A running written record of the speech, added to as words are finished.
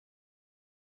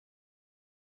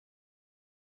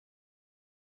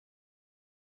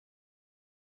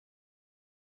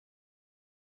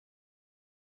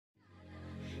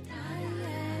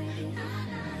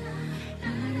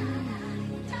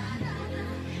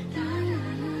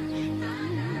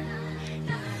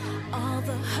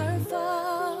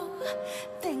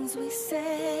things we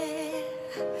said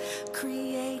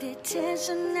created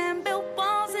tension and built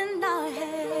walls in our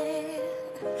head.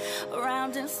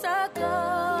 Around in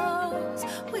circles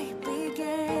we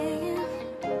began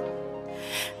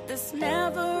this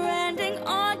never-ending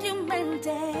argument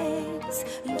dance.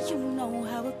 You know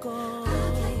how it goes.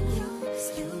 I blame you,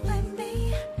 you blame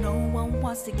me. No one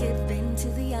wants to give in to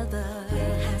the other.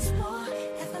 Where has war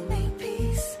ever made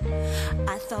peace?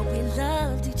 I thought we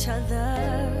loved each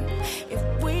other. If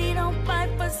we don't fight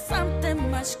for something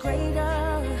much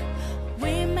greater,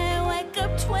 we may wake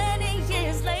up 20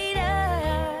 years later.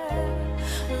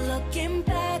 Looking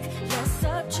back, let's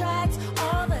subtract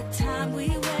all the time we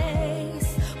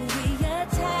waste. We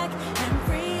attack and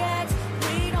react,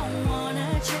 we don't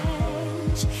wanna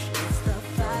change. It's the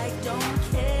fight, don't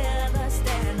care, the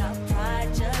stand up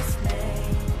pride just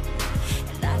made.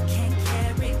 And I can't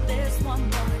carry this one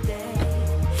more day.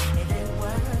 It ain't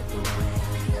worth the wait.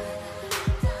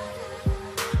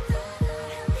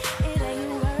 It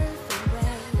ain't worth the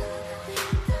wait.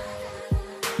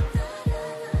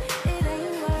 It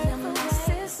ain't worth the wait. You're my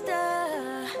sister,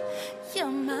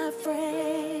 you're my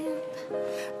friend,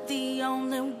 the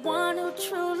only one who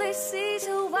truly sees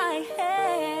who I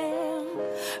am.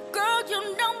 Girl, you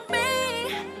know me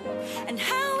and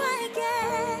how I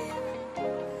get,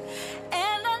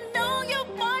 and I know you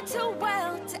far too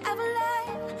well to ever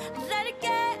let it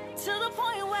get to the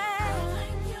point where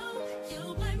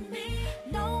you blame me.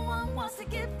 No one wants to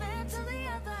give in to the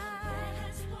other.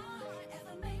 Has war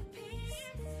ever made peace?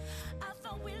 I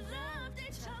thought we loved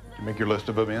each other. You make your list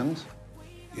of amends?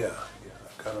 Yeah,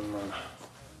 I got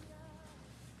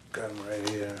them right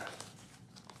here.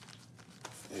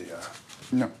 Here you are.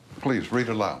 No, please, read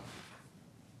aloud.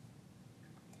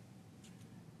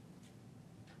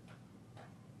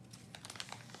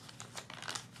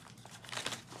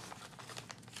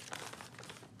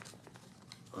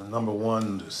 Number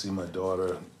one, to see my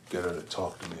daughter, get her to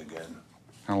talk to me again.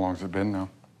 How long's it been now?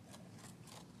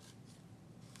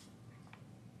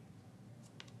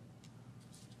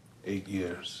 8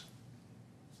 years.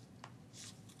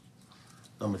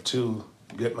 Number two,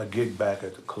 get my gig back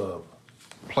at the club.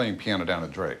 Playing piano down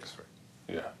at Drake's.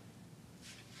 Yeah.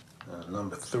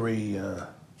 Number three,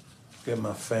 get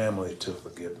my family to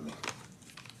forgive me.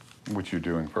 What you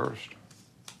doing first?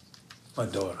 My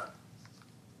daughter.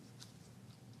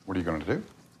 What are you going to do?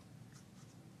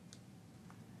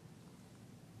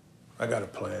 I got a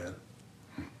plan.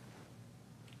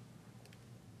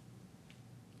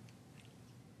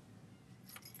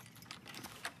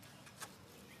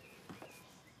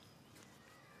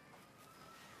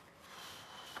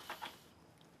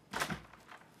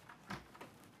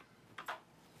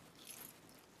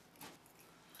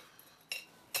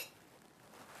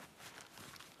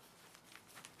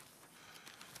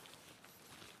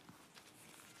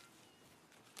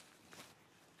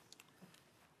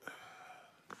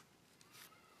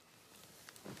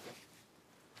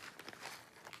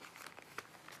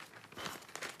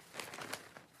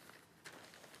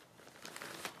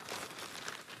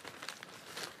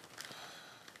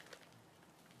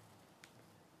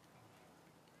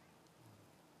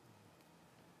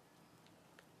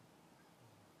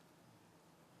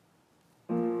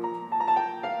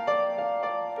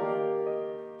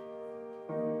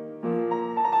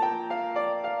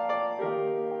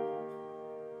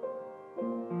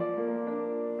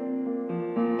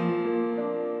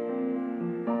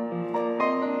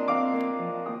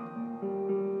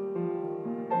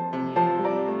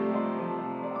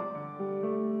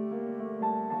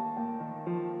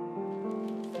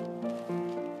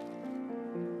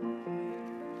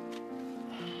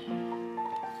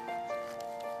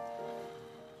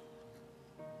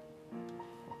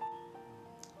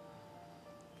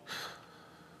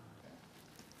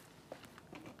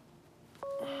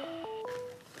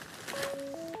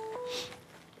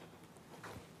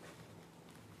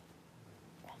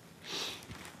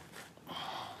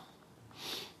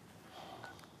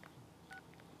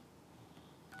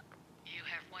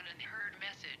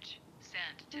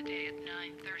 Today at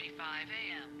 9:35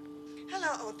 a.m.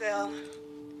 Hello, Odell.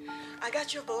 I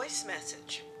got your voice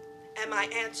message, and my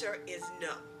answer is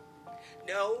no.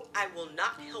 No, I will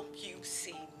not help you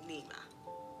see Nima.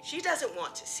 She doesn't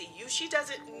want to see you. She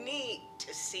doesn't need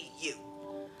to see you.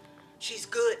 She's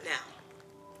good now,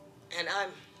 and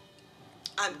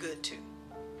I'm good too.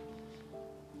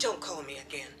 Don't call me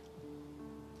again,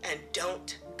 and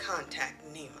don't contact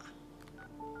Nima.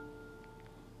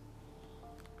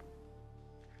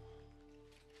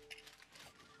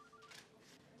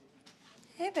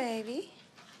 Hey, baby.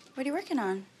 What are you working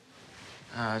on?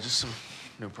 Just some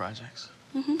new projects.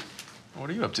 Mm-hmm.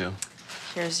 What are you up to?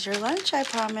 Here's your lunch, I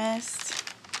promised.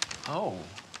 Oh.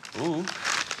 Ooh.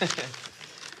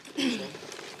 Did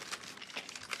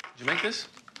you make this?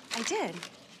 I did.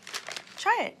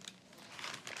 Try it.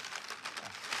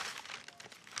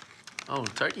 Oh,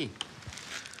 turkey.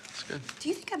 It's good. Do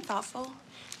you think I'm thoughtful?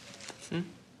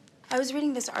 I was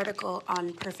reading this article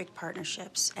on perfect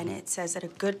partnerships, and it says that a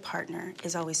good partner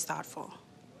is always thoughtful.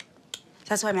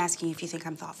 That's why I'm asking you if you think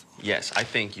I'm thoughtful. Yes, I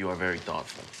think you are very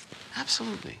thoughtful.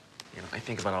 Absolutely. You know, I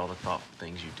think about all the thoughtful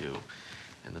things you do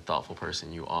and the thoughtful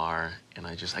person you are, and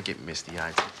I get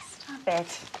misty-eyed. Stop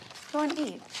it. Go and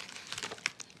eat.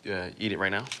 Eat it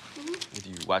right now? With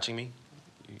you watching me?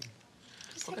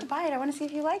 Just take a bite. I want to see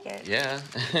if you like it. Yeah.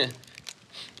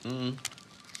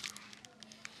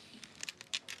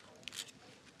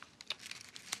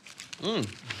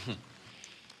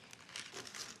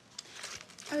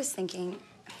 I was thinking,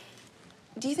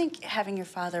 do you think having your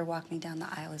father walk me down the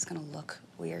aisle is going to look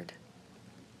weird?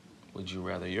 Would you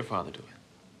rather your father do it?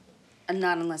 And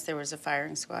not unless there was a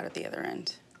firing squad at the other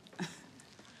end.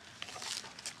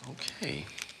 Okay.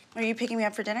 Are you picking me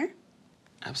up for dinner?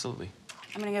 Absolutely.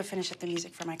 I'm going to go finish up the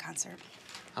music for my concert.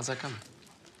 How's that coming?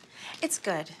 It's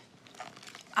good.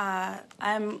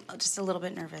 I'm just a little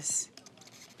bit nervous.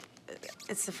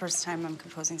 It's the first time I'm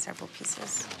composing several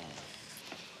pieces.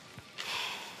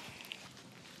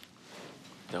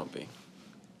 Don't be.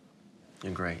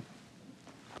 You're great.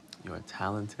 You are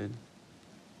talented.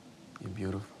 You're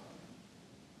beautiful.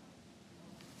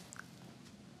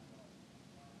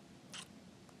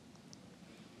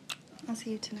 I'll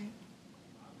see you tonight.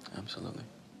 Absolutely.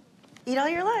 Eat all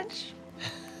your lunch.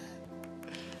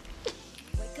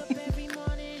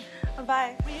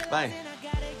 Bye. Bye.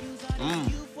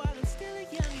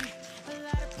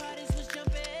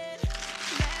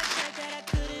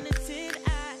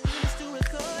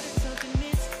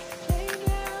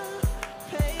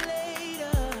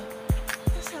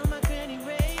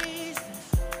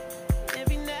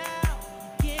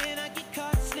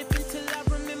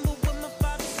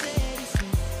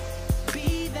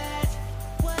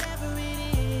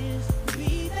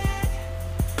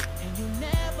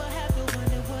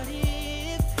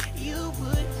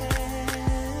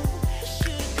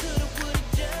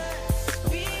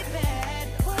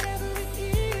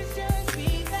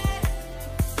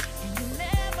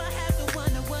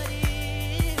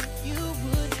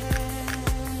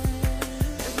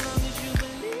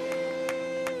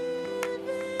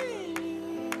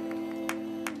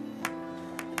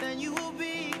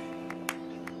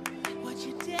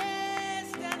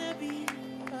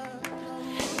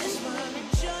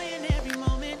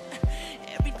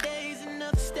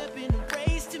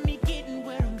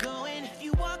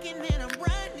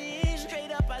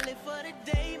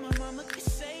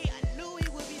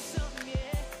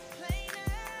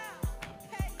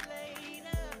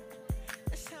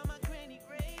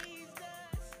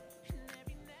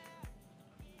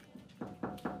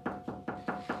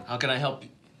 How can I help you?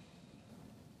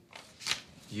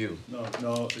 You.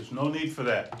 No, there's no need for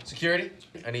that. Security?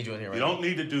 I need you in here right You don't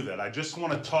need to do that. I just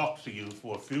want to talk to you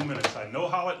for a few minutes. I know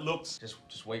how it looks.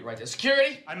 Just wait right there.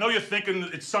 Security? I know you're thinking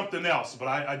it's something else, but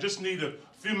I just need a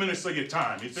few minutes of your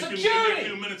time. You think you Security! need a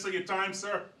few minutes of your time,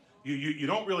 sir? You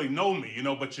don't really know me, you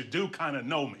know, but you do kind of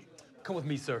know me. Come with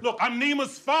me, sir. Look, I'm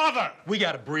Nima's father. We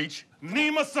got a breach.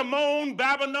 Nima Simone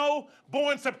Babineau,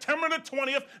 born September the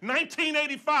 20th,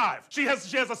 1985. She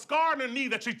has a scar on her knee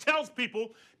that she tells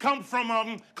people come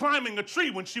from climbing a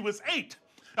tree when she was 8.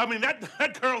 I mean,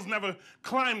 that girl's never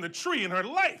climbed a tree in her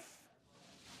life.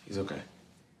 He's okay.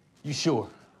 You sure?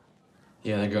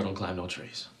 Yeah, that girl don't climb no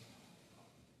trees.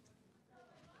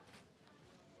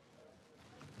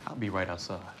 I'll be right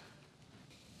outside.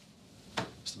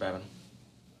 Mr. Babin.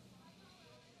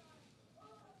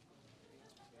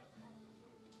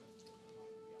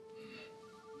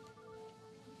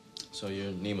 So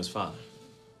you're Nima's father?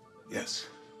 Yes.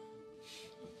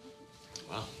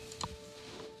 Wow.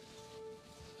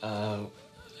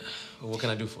 What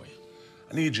can I do for you?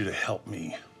 I need you to help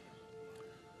me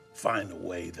find a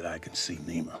way that I can see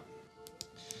Nima.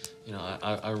 You know,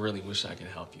 I really wish I could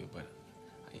help you, but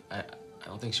I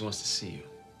don't think she wants to see you.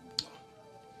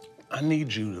 I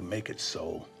need you to make it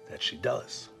so that she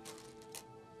does.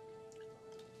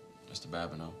 Mr.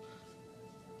 Babineau,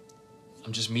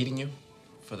 I'm just meeting you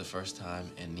for the first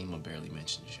time, and Nima barely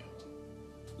mentions you.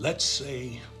 Let's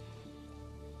say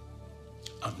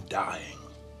I'm dying.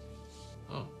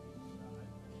 Oh.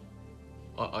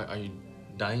 Are you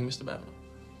dying, Mr. Babineau?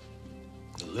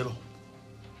 A little.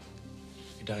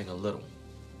 You're dying a little.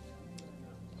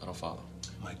 I don't follow.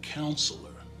 My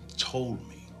counselor told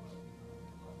me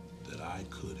that I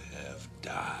could have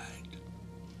died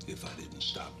if I didn't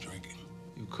stop drinking.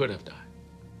 You could have died.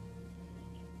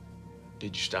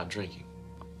 Did you stop drinking?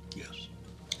 Yes,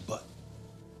 but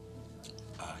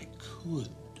I could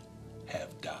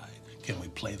have died. Can we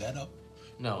play that up?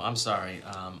 No, I'm sorry.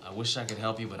 I wish I could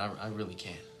help you, but I really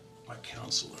can't. My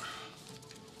counselor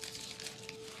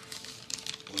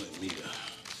wanted me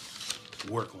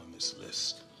to work on this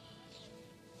list.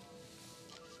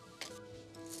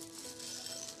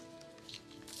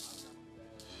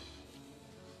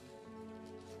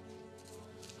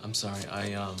 I'm sorry.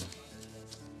 I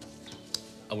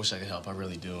wish I could help. I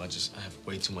really do. I have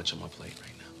way too much on my plate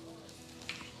right now.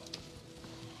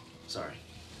 Sorry.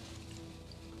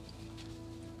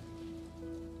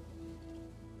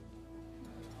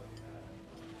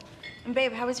 And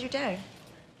babe, how was your day?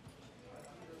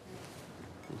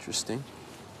 Interesting.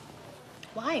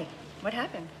 Why? What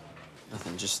happened?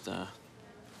 Nothing. Just had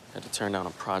to turn down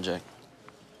a project.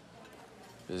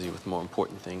 Busy with more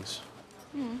important things.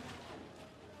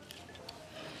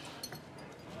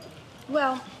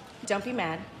 Well, don't be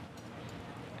mad.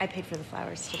 I paid for the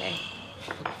flowers today.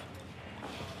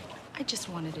 I just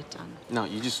wanted it done. No,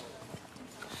 you just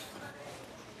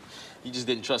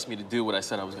didn't trust me to do what I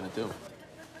said I was gonna do.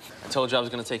 I told you I was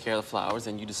gonna take care of the flowers,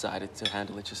 and you decided to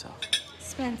handle it yourself.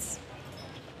 Spence,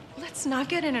 let's not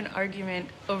get in an argument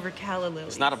over calla lilies.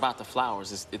 It's not about the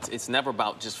flowers. It's never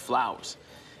about just flowers.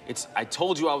 I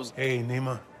told you I was... Hey,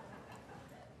 Nima.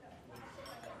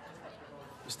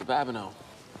 Mr. Babineau,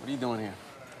 what are you doing here?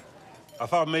 I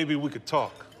thought maybe we could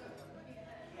talk.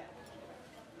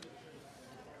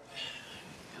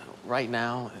 Right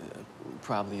now,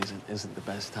 probably isn't the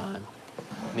best time.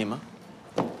 Nima?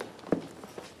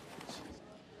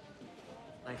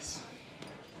 Nice.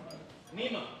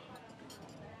 Nima!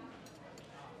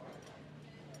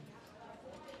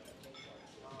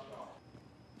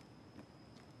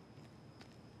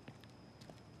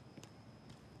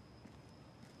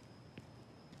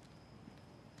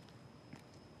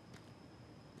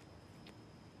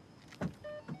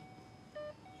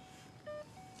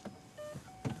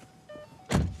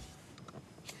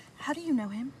 How do you know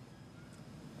him?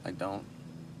 I don't.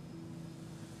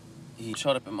 He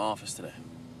showed up in my office today.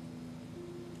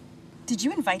 Did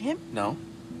you invite him? No.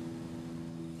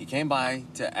 He came by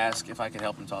to ask if I could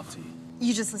help him talk to you.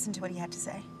 You just listened to what he had to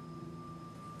say.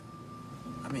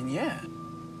 I mean, yeah.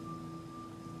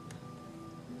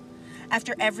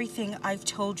 After everything I've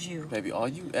told you. Baby, all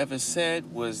you ever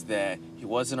said was that he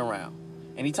wasn't around.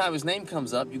 Anytime his name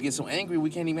comes up, you get so angry we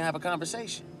can't even have a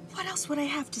conversation. What else would I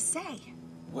have to say?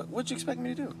 What'd you expect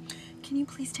me to do? Can you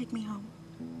please take me home?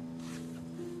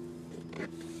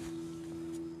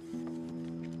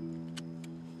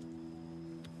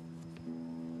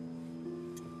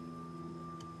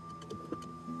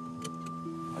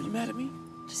 Are you mad at me?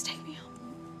 Just take me home.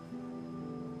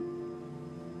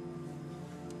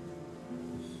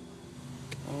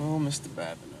 Oh, Mr.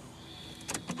 Babineau.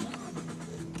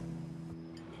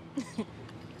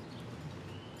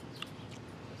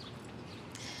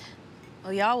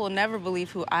 Well, y'all will never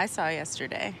believe who I saw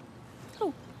yesterday.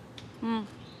 Who?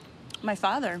 My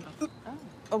father.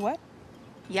 A what?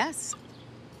 Yes.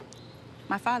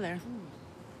 My father.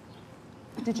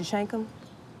 Did you shank him?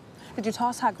 Did you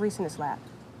toss hot grease in his lap?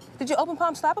 Did you open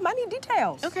palm slap him? I need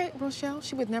details. Okay, Rochelle,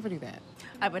 she would never do that.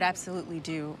 I would absolutely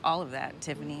do all of that,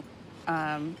 Tiffany.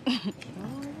 But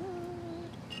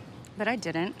I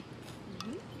didn't.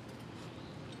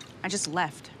 I just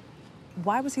left.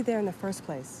 Why was he there in the first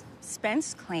place?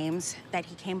 Spence claims that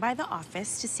he came by the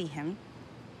office to see him,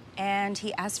 and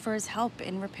he asked for his help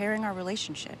in repairing our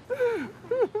relationship.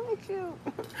 Cute.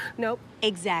 Nope.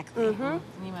 Exactly.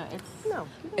 Nima,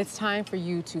 it's time for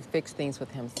you to fix things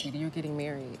with him, sweetie. You're getting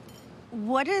married.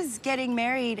 What does getting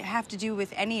married have to do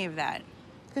with any of that?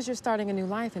 Because you're starting a new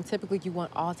life, and typically you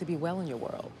want all to be well in your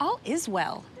world. All is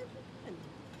well.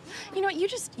 You know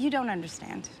what, you don't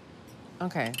understand.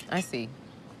 Okay, I see.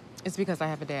 It's because I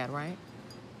have a dad, right?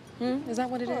 Is that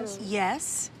what it is?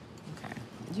 Yes. Okay,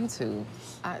 you too.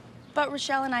 But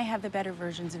Rochelle and I have the better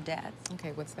versions of dads.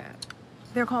 Okay, what's that?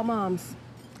 They're called moms.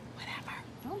 Whatever.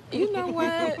 You know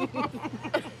what?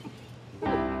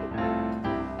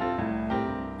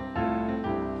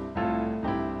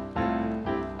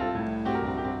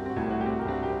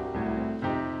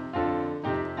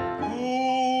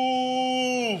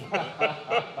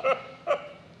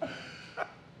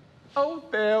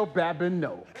 Othel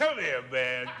Babineau. Come here,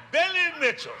 man. Billy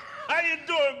Mitchell. How you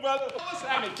doing, brother? What's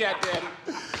happening, Cat Daddy?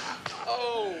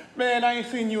 Oh, man, I ain't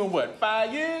seen you in what,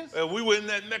 5 years? We were in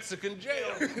that Mexican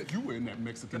jail. You were in that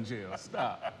Mexican jail.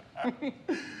 Stop.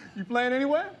 You playing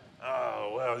anywhere?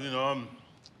 Oh, well, you know,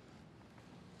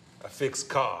 I fix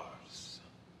cars.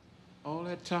 All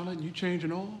that talent, you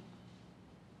changing all?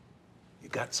 You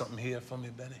got something here for me,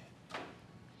 Benny?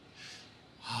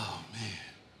 Oh, man.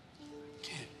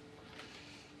 Can't.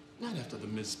 Not after the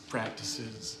missed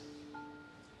practices.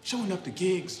 Showing up to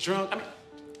gigs drunk. I mean,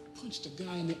 punched a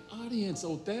guy in the audience,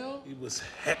 Odell. He was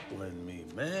heckling me,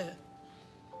 man.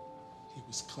 He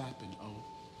was clapping, O.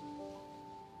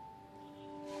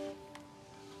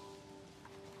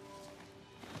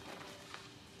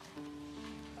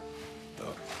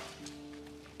 Look.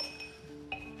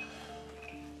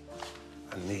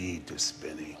 I need this,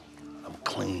 Benny. I'm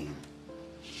clean.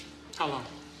 How long?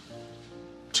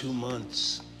 2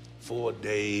 months, 4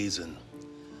 days, and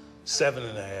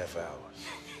 7.5 hours.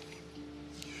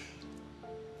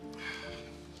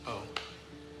 Oh.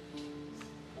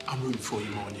 I'm rooting for you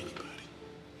more than anybody.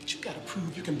 But you gotta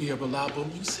prove you can be a reliable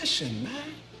musician,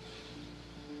 man.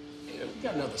 Yeah, we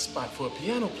got another spot for a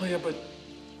piano player, but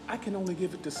I can only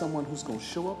give it to someone who's gonna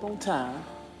show up on time,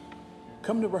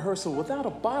 come to rehearsal without a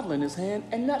bottle in his hand,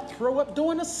 and not throw up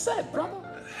during a set, brother.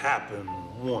 It happened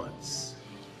once.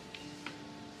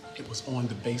 It was on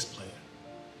the bass player.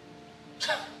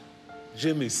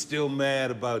 Jimmy's still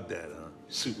mad about that, huh?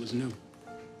 Suit was new.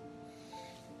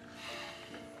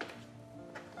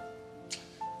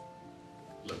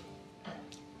 Look,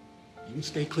 you can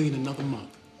stay clean another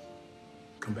month.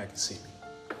 Come back and see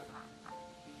me.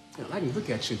 Hell, I can look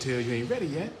at you and tell you ain't ready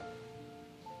yet.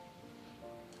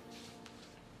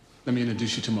 Let me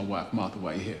introduce you to my wife, Martha,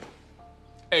 while you're here.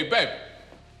 Hey, baby.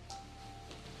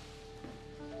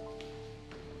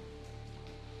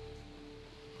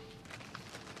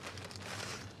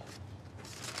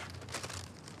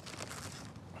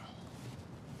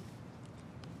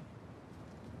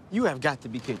 You have got to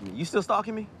be kidding me. You still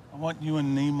stalking me? I want you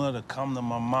and Nima to come to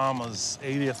my mama's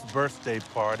 80th birthday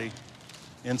party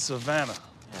in Savannah.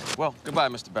 Well, goodbye,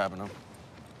 Mr. Babineau.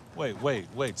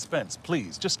 Wait, Spence,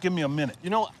 please, just give me a minute. You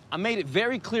know, I made it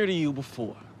very clear to you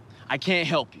before. I can't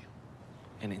help you.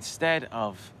 And instead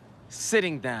of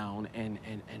sitting down and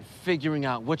figuring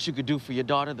out what you could do for your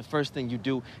daughter, the first thing you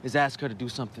do is ask her to do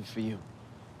something for you.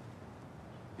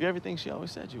 You're everything she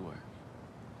always said you were.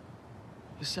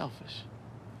 You're selfish.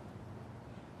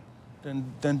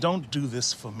 Then don't do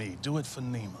this for me. Do it for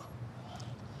Nima.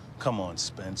 Come on,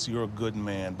 Spence, you're a good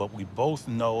man, but we both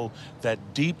know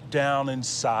that deep down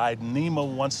inside, Nima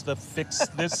wants to fix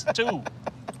this too.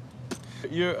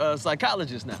 You're a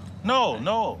psychologist now.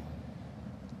 No.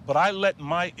 But I let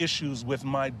my issues with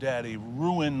my daddy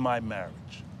ruin my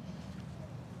marriage.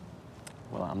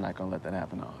 Well, I'm not gonna let that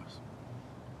happen to ours.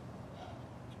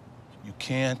 You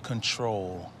can't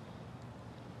control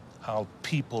how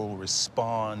people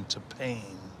respond to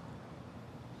pain.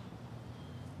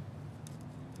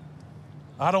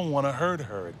 I don't want to hurt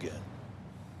her again.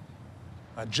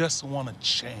 I just want a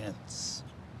chance.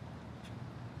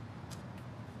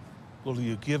 Will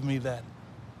you give me that?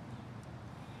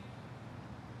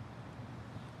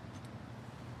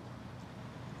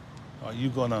 Are you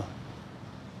gonna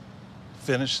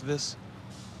finish this?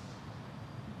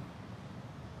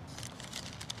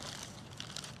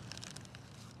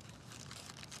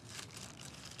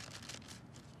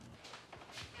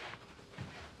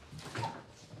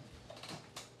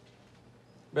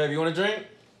 Babe, you want a drink?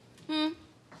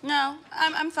 No,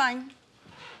 I'm fine.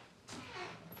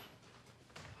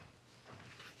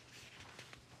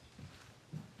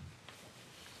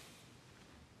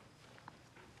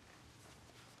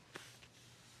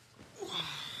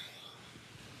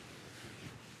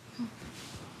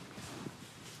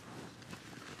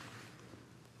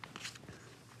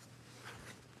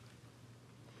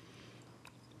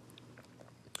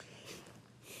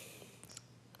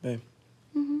 Babe.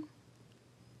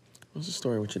 What's the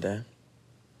story with your dad?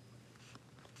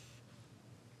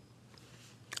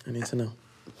 I need to know.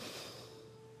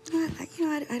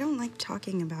 I don't like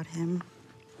talking about him.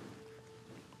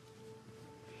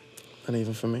 Not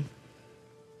even for me?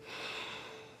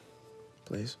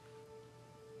 Please?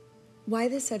 Why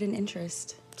this sudden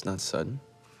interest? It's not sudden.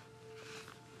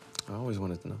 I always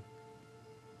wanted to know.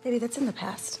 Baby, that's in the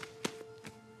past.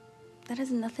 That has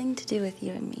nothing to do with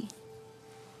you and me.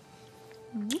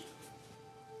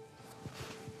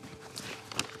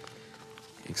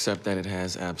 Except that it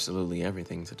has absolutely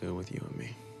everything to do with you and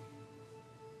me.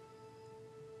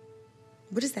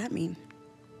 What does that mean?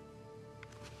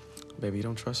 Baby, you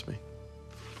don't trust me.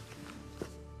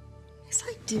 Yes,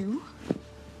 I do.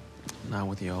 Not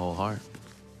with your whole heart.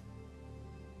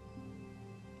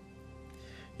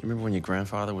 You remember when your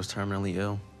grandfather was terminally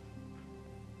ill?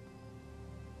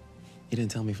 You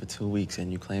didn't tell me for 2 weeks,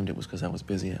 and you claimed it was because I was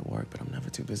busy at work, but I'm never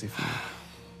too busy for you.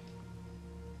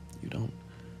 You don't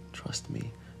trust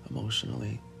me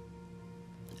emotionally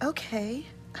Okay,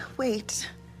 wait.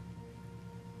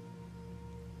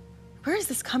 Where is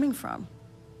this coming from?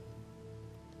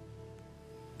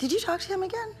 Did you talk to him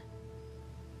again?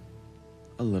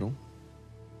 A little.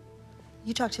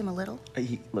 You talked to him a little?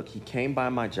 Look, he came by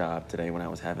my job today when I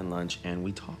was having lunch, and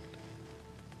we talked.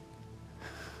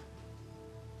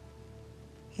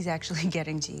 He's actually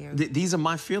getting to you. These are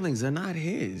my feelings. They're not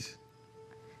his.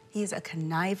 He's a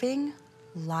conniving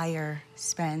liar,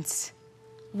 Spence.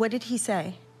 What did he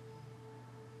say?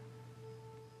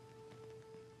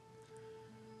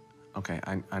 Okay,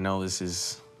 I know this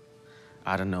is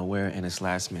out of nowhere and it's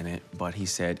last minute, but he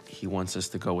said he wants us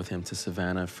to go with him to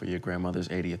Savannah for your grandmother's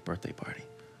 80th birthday party.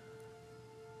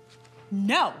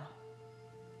 No.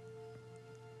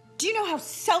 Do you know how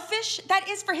selfish that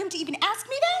is for him to even ask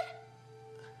me that?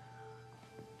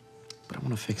 But I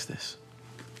want to fix this.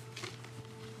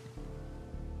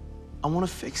 I want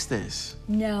to fix this.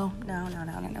 No.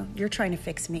 You're trying to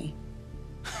fix me.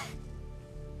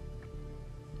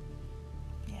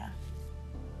 Yeah.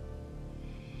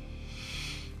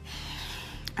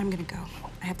 I'm gonna go.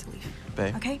 I have to leave.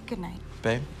 Babe. Okay, good night.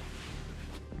 Babe.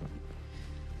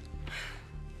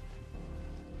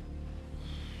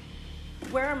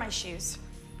 Where are my shoes?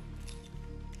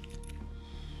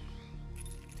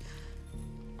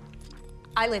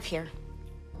 I live here.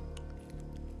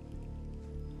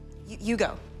 You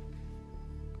go.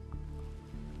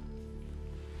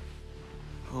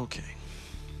 Okay.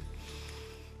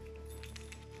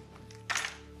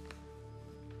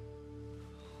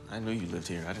 I knew you lived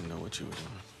here. I didn't know what you were doing.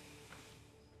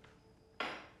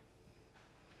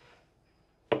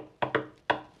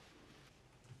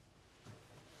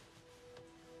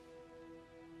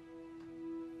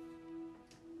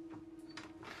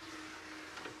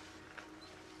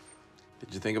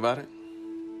 Did you think about it?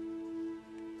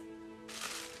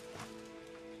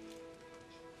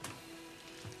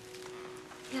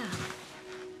 Yeah.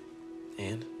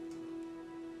 And?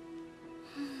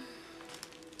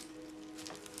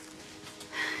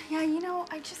 Yeah, you know,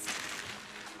 I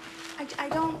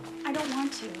don't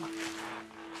want to.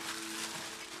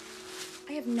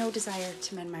 I have no desire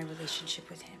to mend my relationship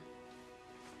with him.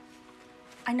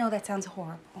 I know that sounds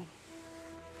horrible,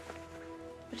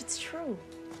 but it's true.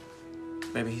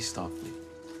 Maybe he stalked me.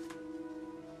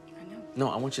 I know. No,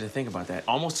 I want you to think about that.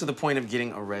 Almost to the point of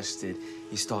getting arrested,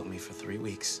 he stalked me for 3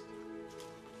 weeks.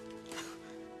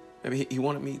 Maybe he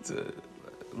wanted me to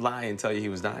lie and tell you he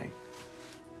was dying.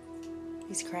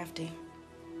 He's crafty.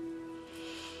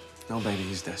 No, baby,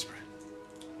 he's desperate.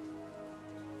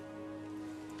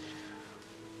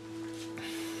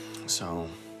 So,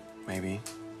 maybe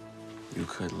you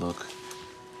could look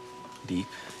deep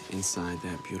inside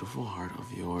that beautiful heart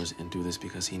of yours and do this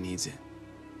because he needs it.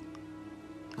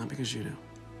 Not because you do.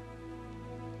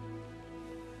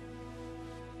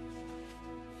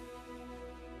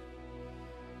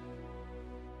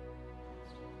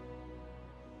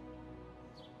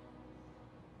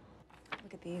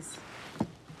 Look at these.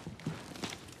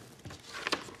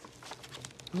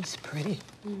 It's pretty.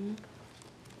 Mm-hmm.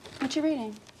 What you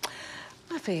reading?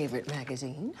 My favorite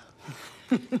magazine.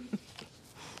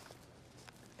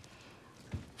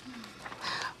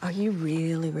 Are you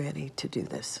really ready to do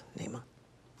this, Nima?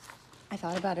 I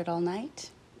thought about it all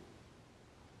night.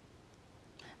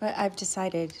 But I've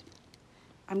decided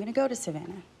I'm gonna go to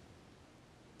Savannah.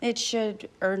 It should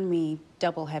earn me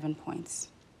double heaven points.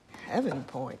 Heaven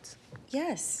points?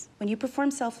 Yes. When you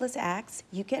perform selfless acts,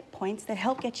 you get points that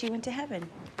help get you into heaven.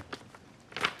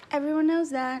 Everyone knows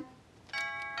that.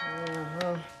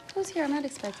 Who's here? I'm not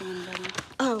expecting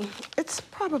anybody. It's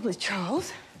probably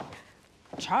Charles.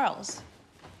 Charles?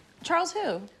 Charles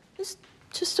who? He's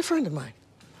just a friend of mine.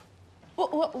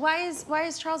 Why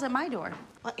is Charles at my door?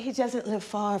 Well, he doesn't live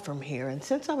far from here, and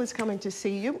since I was coming to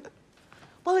see you,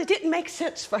 well, it didn't make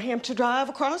sense for him to drive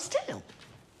across town.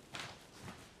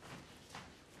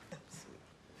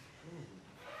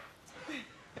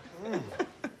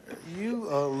 You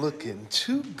are looking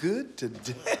too good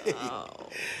today.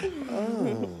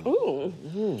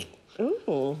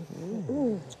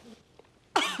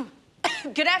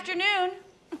 Good afternoon.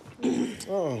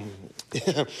 Oh,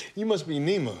 you must be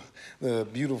Nima, the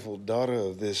beautiful daughter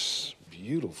of this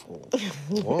beautiful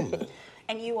woman.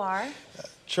 And you are?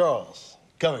 Charles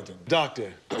Covington,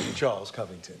 Dr. Charles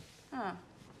Covington. Huh.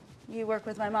 You work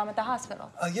with my mom at the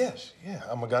hospital? Yes, yeah,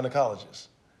 I'm a gynecologist.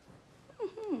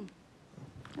 Mm-hmm.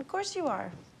 Of course you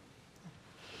are.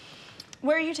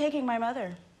 Where are you taking my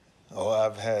mother? Oh,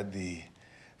 I've had the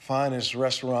finest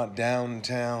restaurant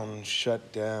downtown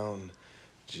shut down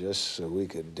just so we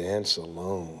could dance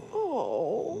alone.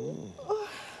 Oh.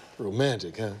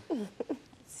 Romantic, huh?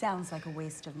 It's Sounds like a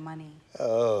waste of money.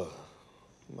 Oh,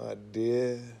 my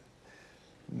dear,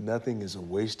 nothing is a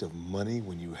waste of money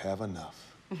when you have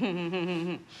enough.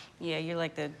 Yeah, you're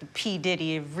like the P.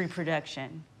 Diddy of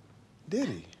reproduction.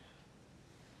 Diddy?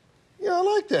 Yeah, I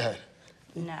like that.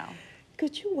 No.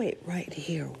 Could you wait right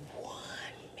here 1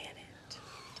 minute?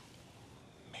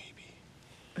 Maybe.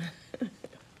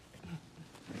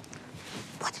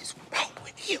 What is wrong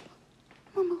with you?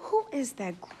 Mama, who is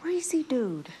that greasy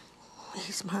dude?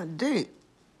 He's my date.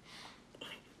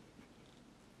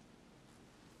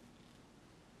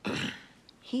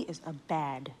 He is a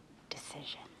bad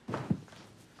decision.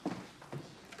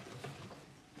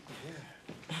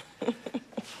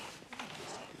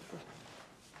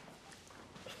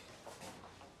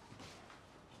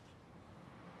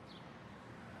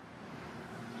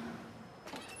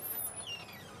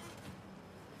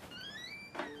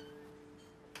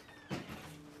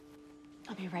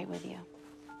 I'll be right with you.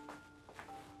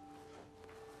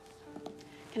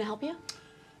 Can I help you?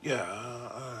 Yeah,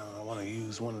 I want to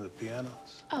use one of the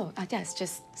pianos. Oh, yes,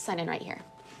 just sign in right here.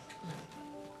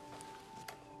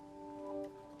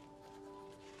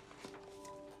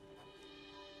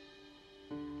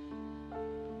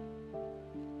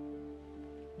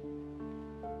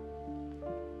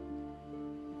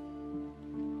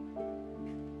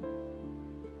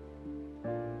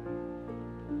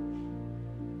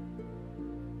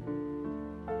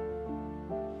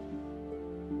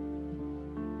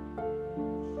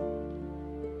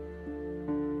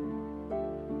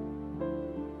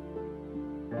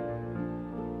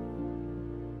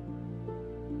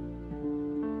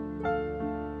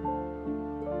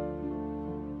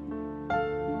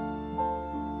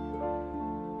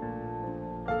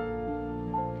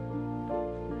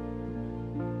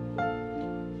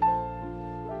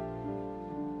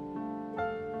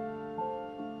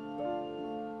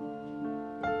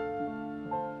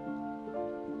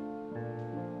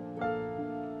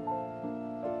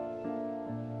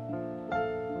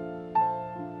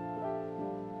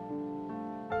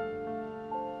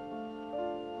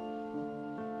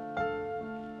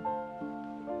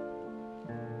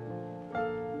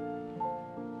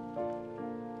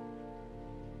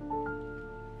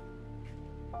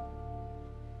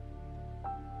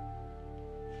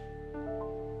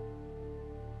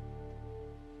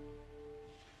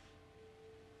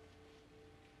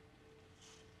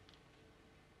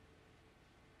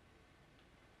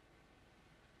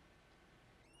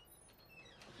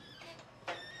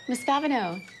 Miss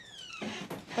Babineau,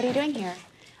 what are you doing here?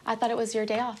 I thought it was your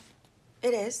day off.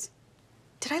 It is.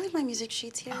 Did I leave my music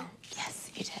sheets here? Oh,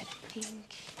 yes, you did.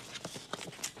 Thanks.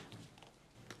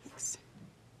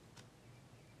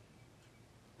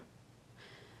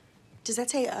 Does that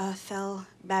say Othel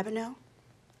Babineau?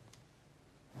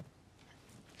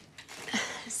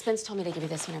 Spence told me to give you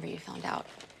this whenever you found out.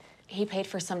 He paid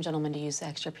for some gentleman to use the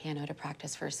extra piano to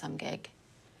practice for some gig.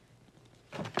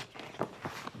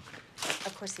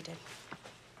 Of course he did.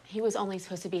 He was only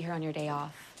supposed to be here on your day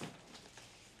off.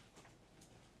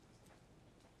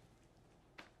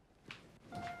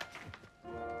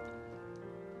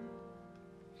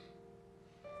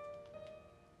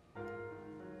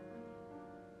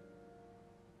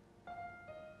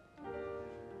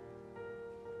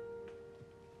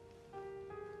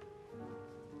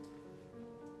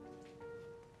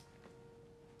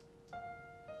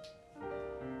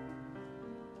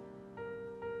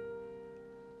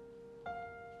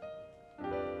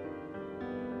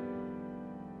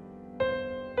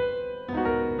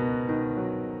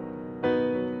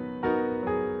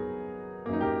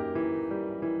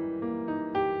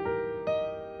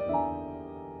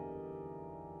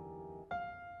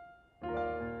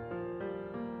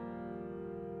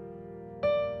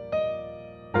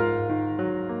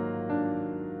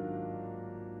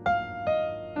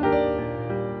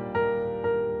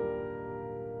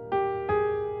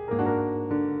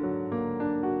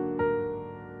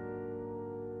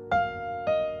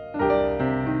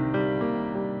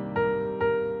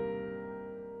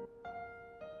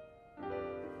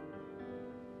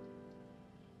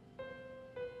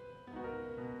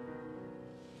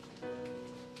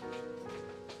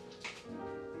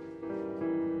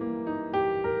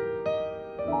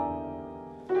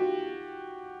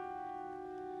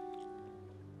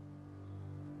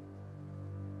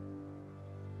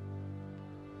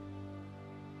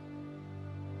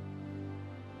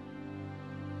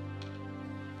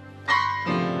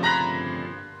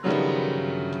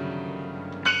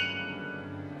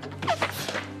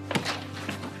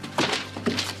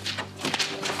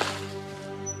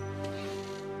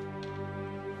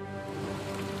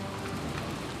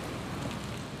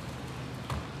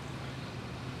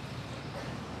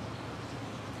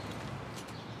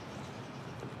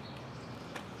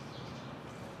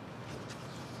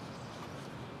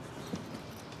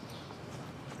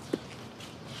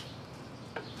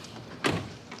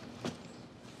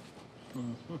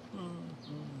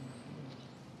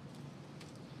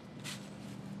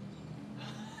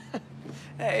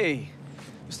 Hey,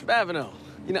 Mr. Babineau.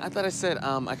 You know, I thought I said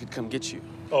I could come get you.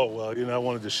 Oh, well, you know, I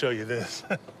wanted to show you this.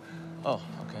 Oh,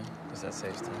 okay. Guess that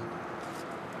saves time.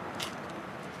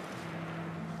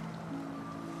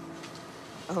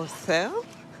 Othel?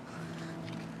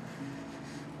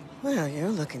 Well, you're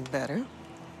looking better.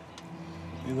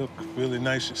 You look really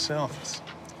nice yourself. It's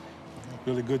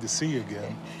really good to see you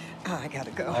again. Oh, I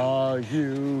gotta go. Are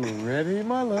you ready,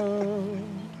 my love?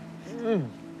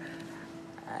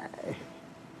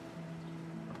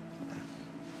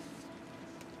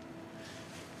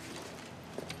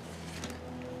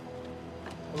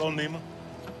 Hello, Nima.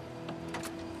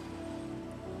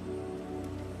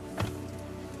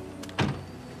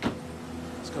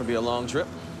 It's gonna be a long trip.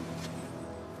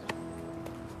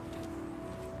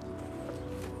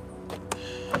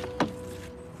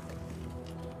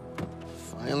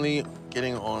 Finally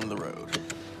getting on the road.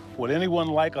 Would anyone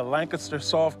like a Lancaster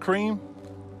soft cream?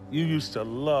 You used to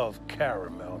love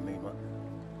caramel, Nima.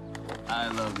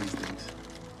 I love these things.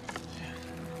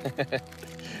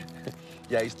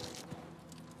 Yeah, I used to.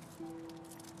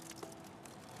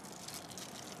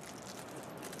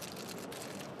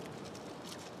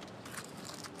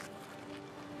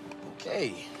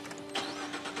 Okay.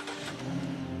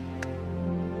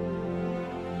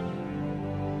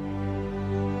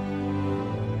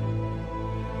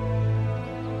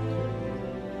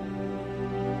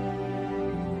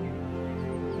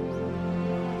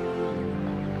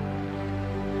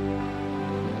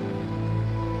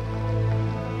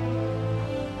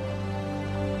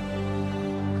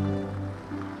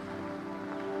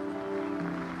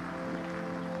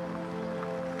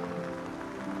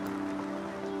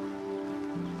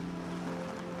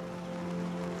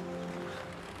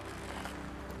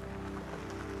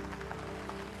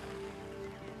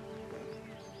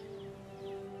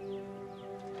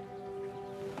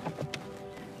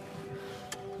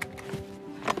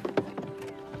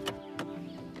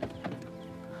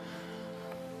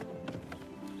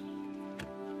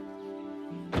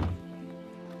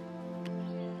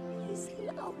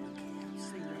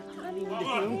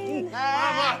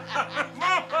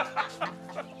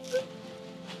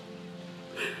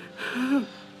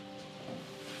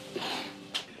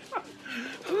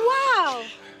 Wow!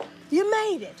 You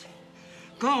made it.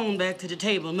 Go on back to the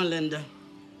table, Melinda.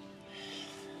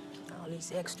 All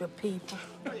these extra people.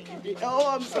 Oh,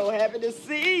 I'm so happy to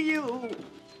see you.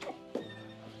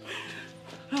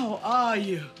 How are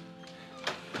you?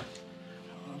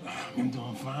 I'm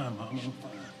doing fine, Mama. I'm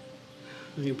fine.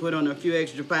 You put on a few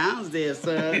extra pounds there,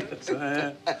 son. Yes,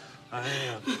 I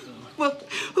am. Well,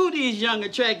 who these young,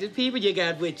 attractive people you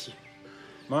got with you?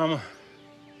 Mama,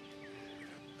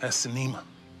 that's Nima.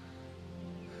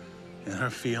 And her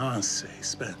fiance,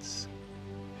 Spence.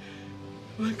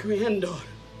 My granddaughter.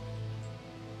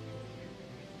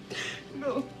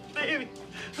 No, baby.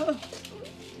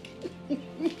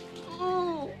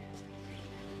 Oh.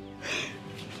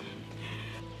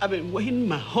 I've been waiting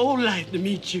my whole life to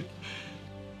meet you.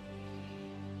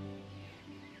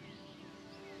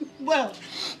 Well,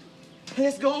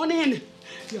 let's go on in.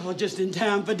 Y'all just in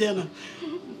time for dinner.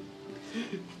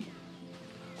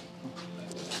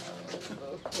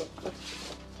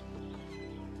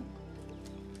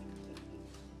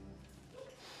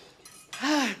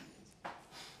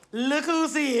 Look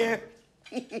who's here.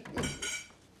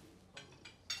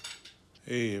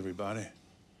 Hey, everybody.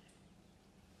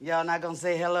 Y'all not gonna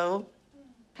say hello?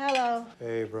 Hello.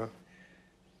 Hey, bro.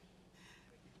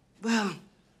 Well,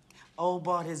 old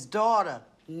bought his daughter,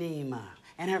 Nima,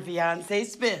 and her fiance,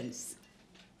 Spence.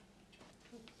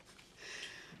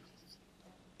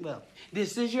 Well,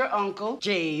 this is your uncle,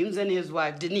 James, and his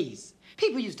wife, Denise.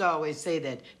 People used to always say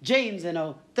that James and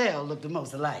Othel look the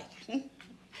most alike.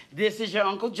 This is your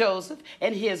Uncle Joseph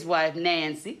and his wife,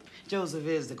 Nancy. Joseph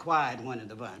is the quiet one of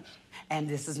the bunch. And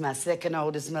this is my second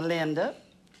oldest, Melinda,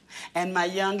 and my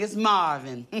youngest,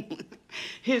 Marvin.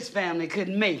 His family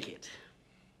couldn't make it.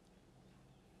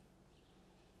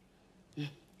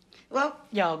 Well,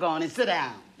 y'all go on and sit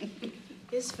down.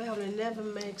 His family never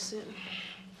makes it.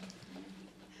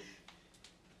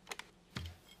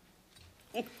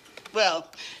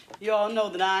 Well, you all know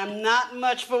that I'm not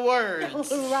much for words.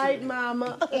 Right,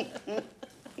 Mama.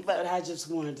 But I just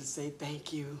wanted to say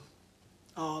thank you,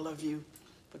 all of you,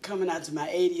 for coming out to my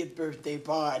 80th birthday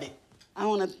party. I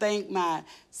want to thank my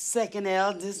second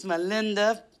eldest,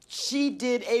 Melinda. She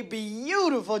did a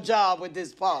beautiful job with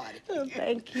this party. Oh,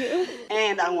 thank you.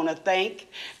 And I want to thank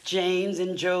James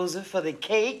and Joseph for the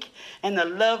cake and the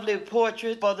lovely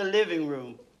portrait for the living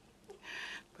room.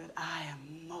 But I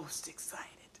am most excited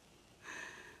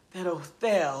that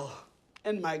Othel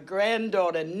and my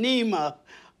granddaughter Nima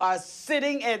are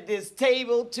sitting at this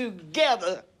table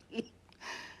together.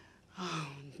 Oh,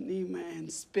 Nima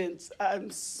and Spence, I'm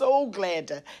so glad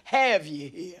to have you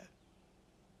here.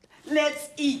 Let's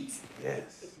eat.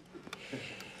 Yes.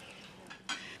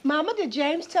 Mama, did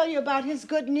James tell you about his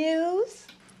good news?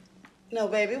 No,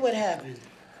 baby, what happened?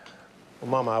 Well,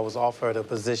 Mama, I was offered a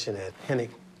position at Hennick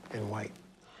and White.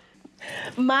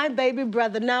 My baby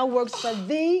brother now works for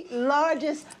the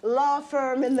largest law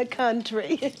firm in the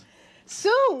country.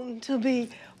 Soon to be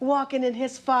walking in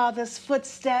his father's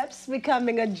footsteps,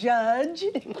 becoming a judge.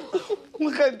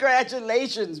 Well,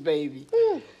 congratulations, baby.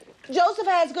 Joseph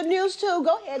has good news, too.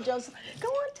 Go ahead, Joseph. Go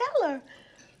on, tell her.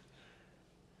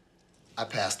 I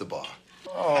passed the bar.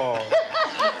 Oh,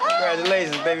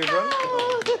 congratulations, baby brother.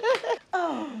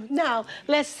 Oh, now,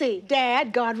 let's see.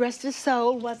 Dad, God rest his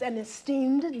soul, was an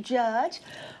esteemed judge.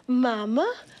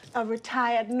 Mama, a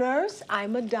retired nurse.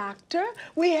 I'm a doctor.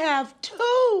 We have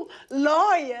 2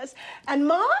 lawyers. And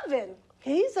Marvin,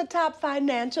 he's a top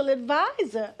financial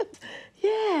advisor.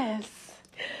 Yes.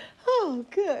 Oh,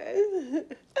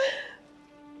 good.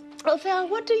 Othel,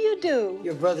 what do you do?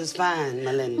 Your brother's fine,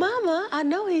 Melinda. Mama, I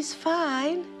know he's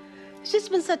fine. It's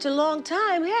just been such a long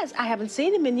time. Yes, I haven't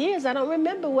seen him in years. I don't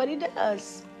remember what he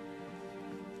does.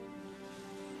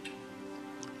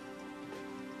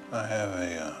 I have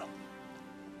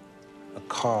a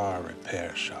car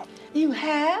repair shop. You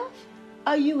have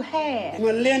or you had?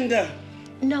 Melinda.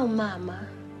 No, Mama.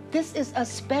 This is a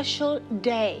special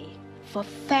day for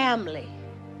family.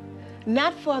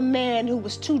 Not for a man who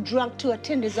was too drunk to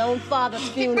attend his own father's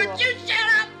funeral. But you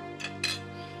shut up!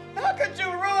 How could you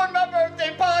ruin my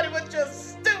birthday party with your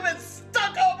stupid,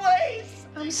 stuck-up ways?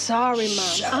 I'm sorry,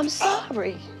 Mom. I'm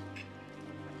sorry.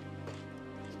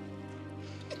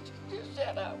 You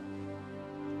shut up.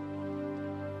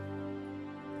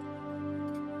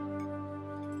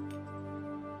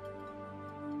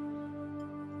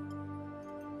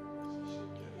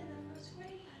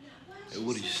 Hey,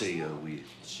 what do you say we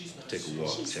take a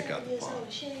walk, check out the pond?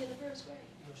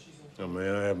 Oh,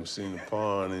 man, I haven't seen the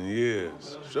pond in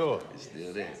years. Sure. It's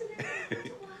still there.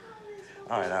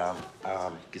 All right,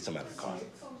 get some out of the car.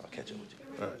 I'll catch up with you.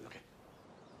 All right. Okay.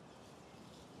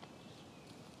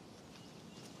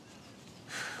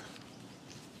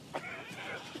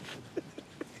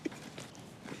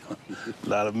 A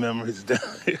lot of memories down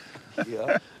here.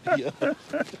 Yeah, yeah.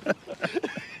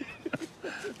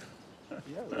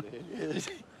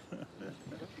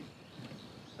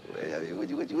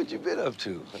 What you been up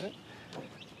to? Huh?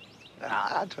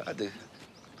 I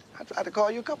tried to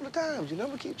call you a couple of times. You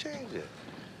never keep changing.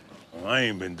 Well, I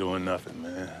ain't been doing nothing,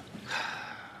 man.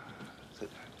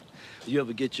 You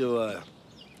ever get your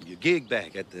gig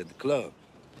back at the club?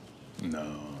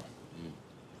 No.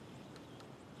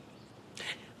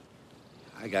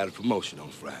 I got a promotion on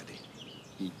Friday.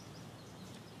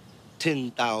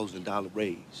 $10,000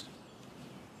 raise.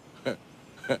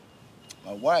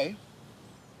 My wife,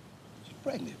 she's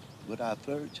pregnant with our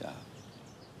 3rd child.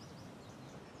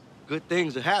 Good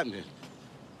things are happening.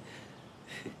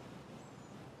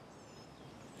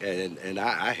 And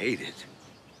I hate it.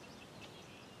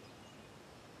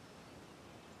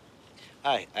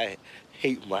 I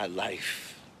hate my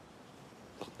life.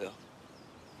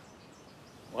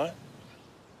 What?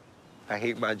 I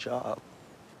hate my job.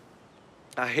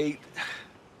 I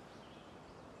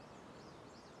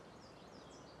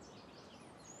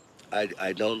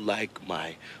don't like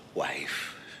my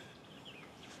wife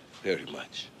very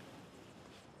much.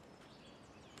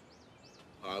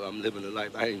 I'm living a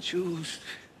life I didn't choose.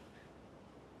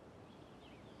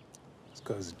 It's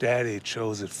because Daddy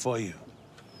chose it for you.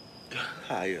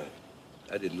 I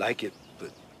didn't like it,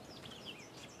 but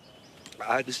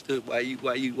I understood why you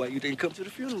didn't come to the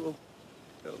funeral.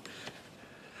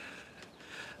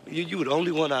 You were the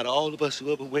only one out of all of us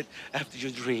who ever went after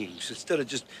your dreams instead of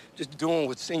just doing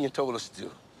what Senior told us to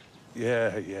do.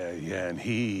 Yeah, and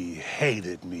he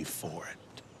hated me for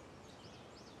it.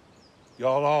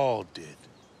 Y'all all did.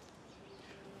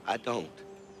 I don't.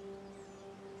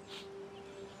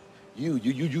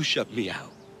 You shut me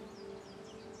out.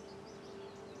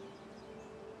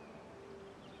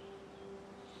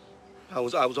 I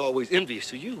was always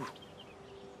envious of you.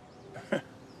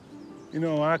 You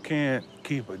know, I can't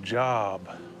keep a job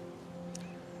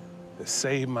that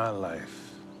saved my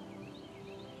life.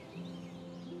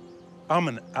 I'm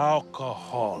an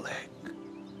alcoholic.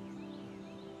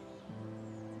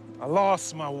 I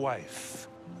lost my wife,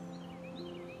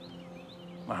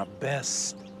 my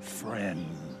best friend,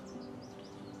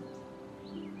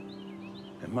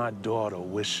 and my daughter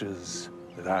wishes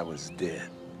that I was dead.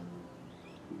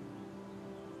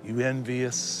 You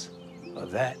envious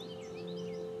of that?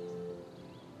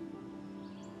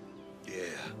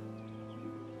 Yeah.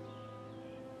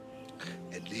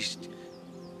 At least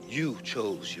you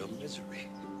chose your misery.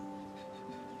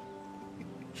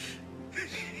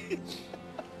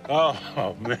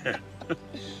 Oh, man.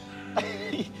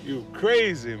 You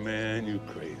crazy, man. You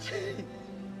crazy.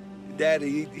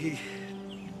 Daddy,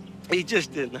 he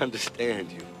just didn't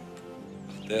understand you.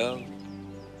 Estelle,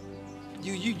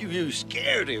 you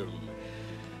scared him.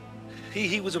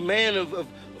 He was a man of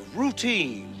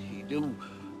routine. He knew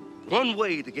one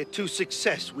way to get to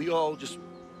success. We all just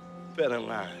fell in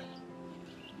line.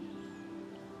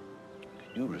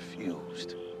 You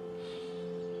refused.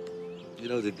 You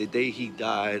know, the day he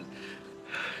died,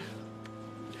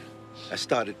 I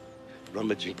started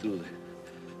rummaging through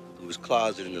his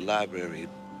closet in the library.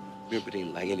 Remember,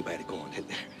 didn't like anybody going in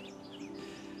there.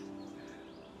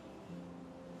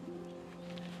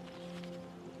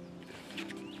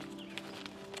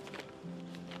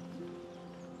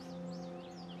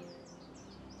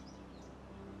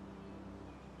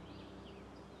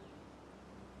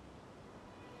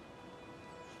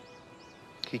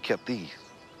 He kept these.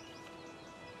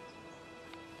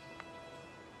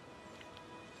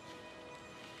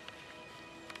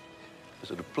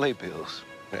 Those are the playbills,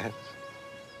 man.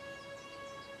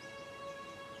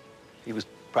 He was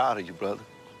proud of you, brother.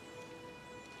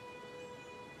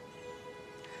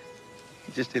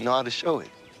 He just didn't know how to show it.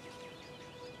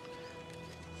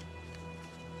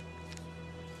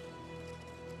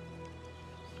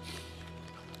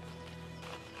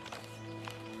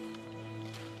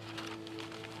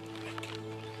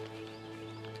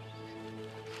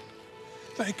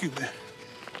 Thank you, man.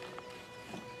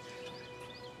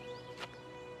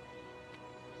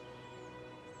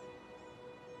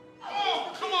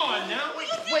 Oh, come on now. Wait,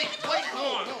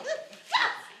 hold on.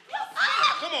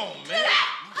 Come on, man.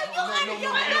 What's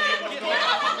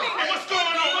going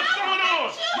on?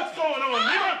 What's going on,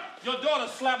 Nima? Your daughter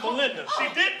slapped Melinda. She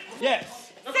did?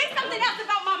 Yes. Say something else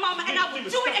about my mama and I will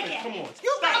do it again. Come on.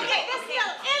 You gonna get this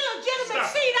illegitimate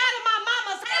seed out of my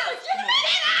mama's house.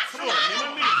 Come on,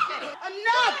 Nima.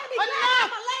 Enough!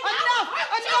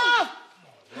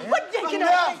 What thinking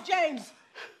of James?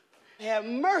 Have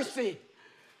mercy.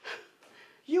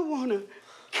 You wanna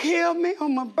kill me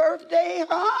on my birthday,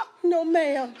 huh? No,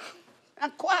 ma'am. Now,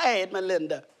 quiet,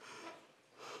 Melinda.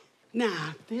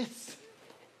 Now, this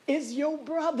is your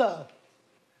brother.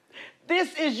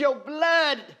 This is your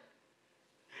blood.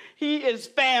 He is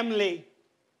family.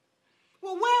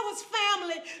 Well, where was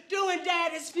family during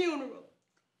Daddy's funeral?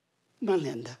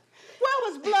 Melinda.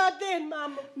 Where was Blood then,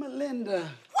 Mama? Melinda.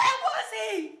 Where was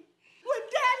he? When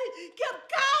Daddy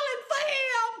kept calling for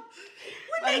him.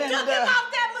 When they took him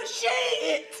off that machine.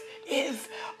 It is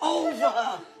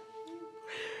over.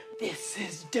 This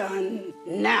is done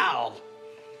now.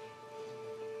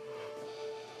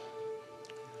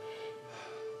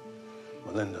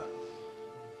 Melinda,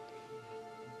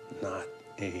 not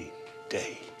a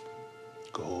day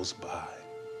goes by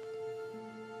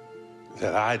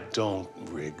that I don't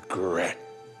regret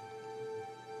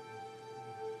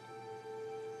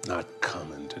not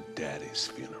coming to Daddy's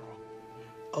funeral.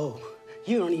 Oh,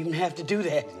 you don't even have to do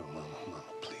that. No, Mama,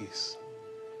 please.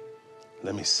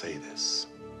 Let me say this.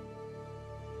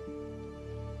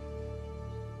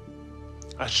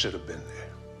 I should have been there.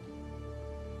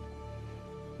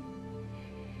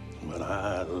 But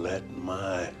I let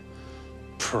my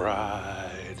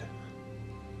pride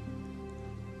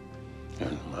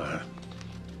and my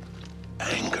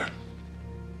anger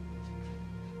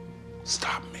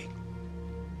stop me.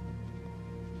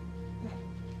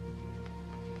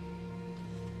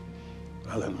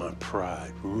 I let my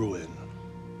pride ruin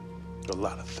a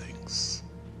lot of things.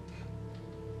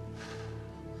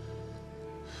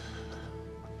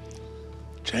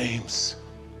 James,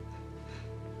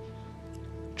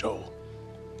 Joel,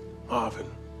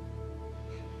 Marvin,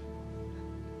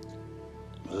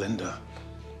 Melinda.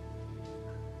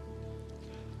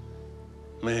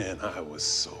 Man, I was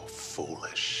so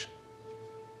foolish.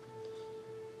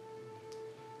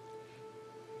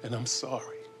 And I'm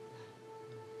sorry.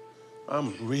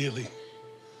 I'm really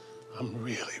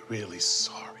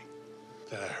sorry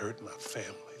that I hurt my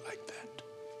family like that.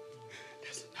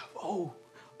 That's enough.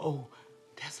 Oh,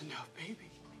 that's enough, baby.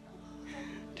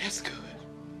 That's good.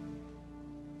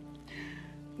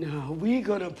 Now, we're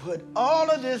gonna put all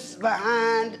of this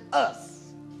behind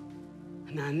us.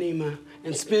 Now, Nima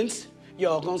and Spence,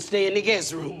 y'all gonna stay in the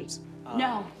guest rooms.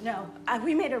 No.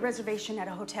 We made a reservation at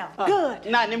a hotel. Good.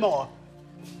 Not anymore.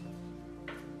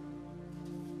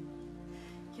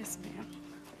 Yes, ma'am.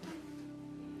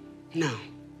 Now,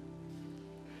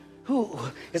 who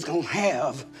is gonna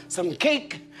have some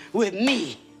cake with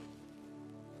me.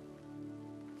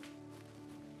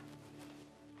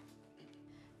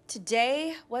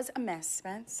 Today was a mess,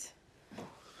 Spence.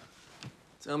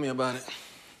 Tell me about it.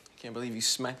 Can't believe you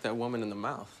smacked that woman in the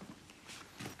mouth.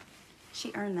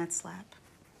 She earned that slap.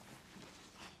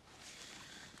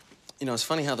 You know, it's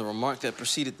funny how the remark that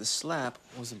preceded the slap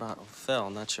was about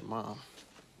Othel, not your mom.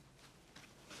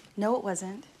 No, it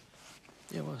wasn't.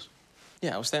 Yeah, it was.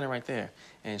 Yeah, I was standing right there,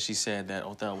 and she said that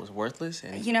Othel was worthless,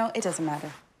 and... You know, it doesn't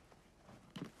matter.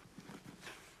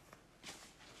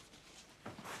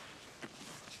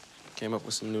 Came up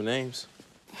with some new names.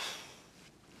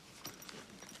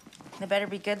 They better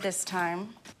be good this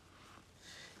time.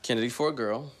 Kennedy for a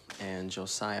girl, and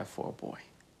Josiah for a boy.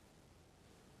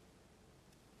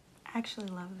 I actually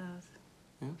love those.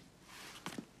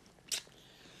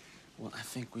 Well, I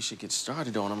think we should get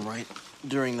started on them right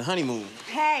during the honeymoon.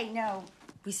 Hey, no.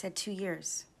 We said 2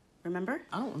 years. Remember?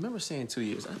 I don't remember saying 2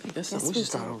 years. I think that's Yes, something we we should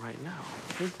start did. on right now.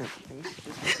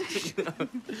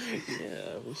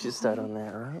 Yeah, we should start on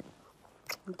that, right?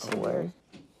 Away.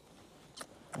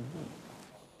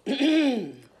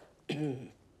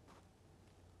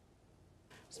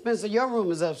 Spencer, your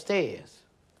room is upstairs.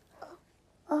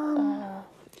 Well,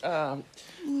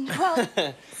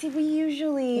 see, we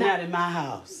usually... Not in my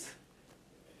house.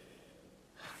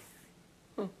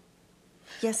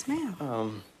 Yes, ma'am.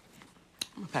 I'm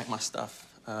gonna pack my stuff.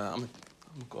 I'm gonna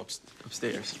go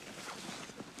upstairs.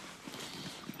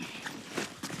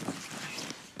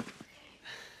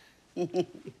 I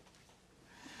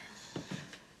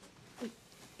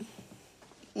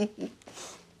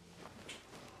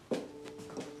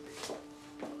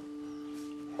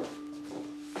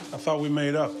thought we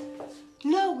made up.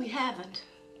 No, we haven't.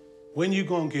 When you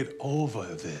gonna get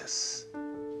over this?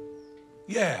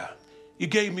 Yeah, you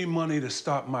gave me money to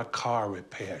start my car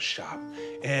repair shop,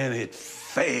 and it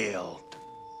failed.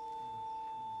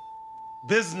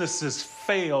 Businesses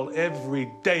fail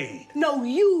every day. No,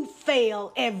 you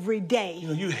fail every day. You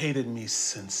know, you hated me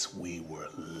since we were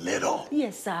little.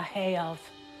 Yes, I have.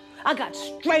 I got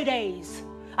straight A's.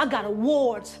 I got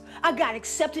awards. I got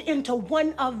accepted into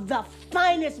one of the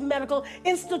finest medical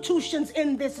institutions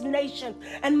in this nation.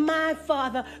 And my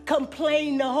father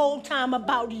complained the whole time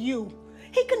about you.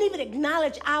 He couldn't even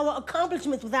acknowledge our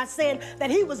accomplishments without saying that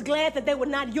he was glad that they were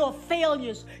not your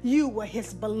failures. You were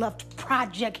his beloved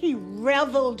project. He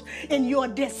reveled in your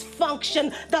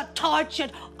dysfunction, the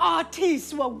tortured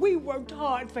artiste. Well, we worked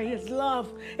hard for his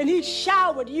love, and he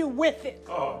showered you with it.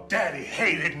 Oh, Daddy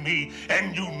hated me,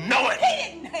 and you know it.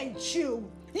 He didn't hate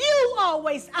you. You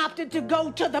always opted to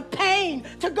go to the pain,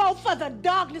 to go for the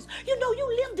darkness. You know, you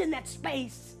lived in that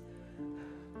space.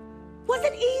 Was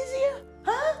it easier,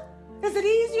 huh? Is it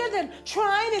easier than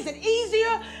trying? Is it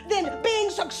easier than being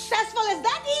successful? Is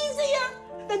that easier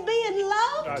than being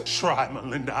loved? I try,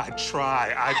 Melinda. I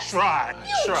try.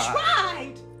 You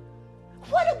tried.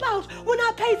 What about when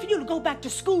I paid for you to go back to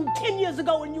school 10 years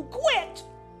ago and you quit?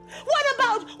 What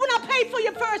about when I paid for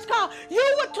your first car? You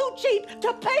were too cheap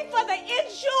to pay for the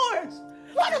insurance.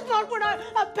 What about when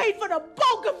I paid for the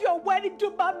bulk of your wedding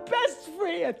to my best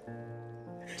friend?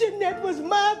 Jeanette was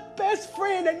my best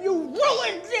friend and you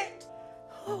ruined it.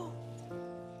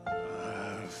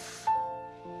 I've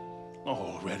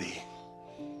already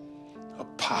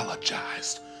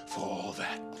apologized for all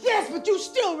that. Yes, but you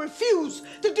still refuse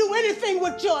to do anything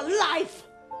with your life.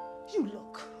 You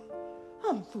look,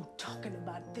 I'm through talking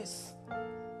about this.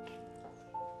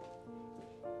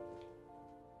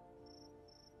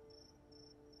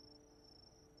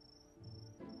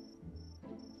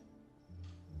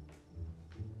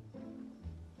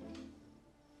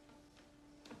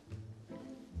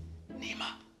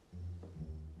 Nima.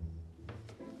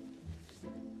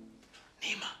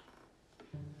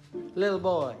 Little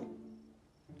boy,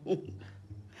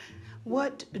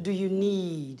 what do you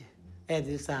need at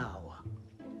this hour?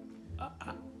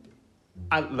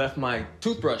 I left my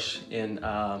toothbrush in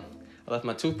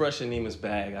Nima's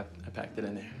bag. I packed it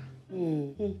in there.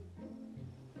 Mm-hmm.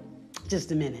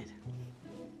 Just a minute.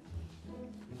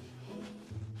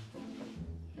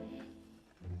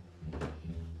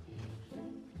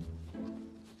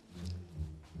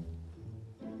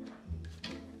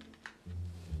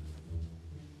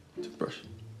 Toothbrush.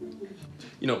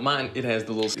 You know, mine, it has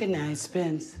the little... Good night,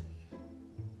 Spence.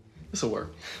 This'll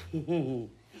work.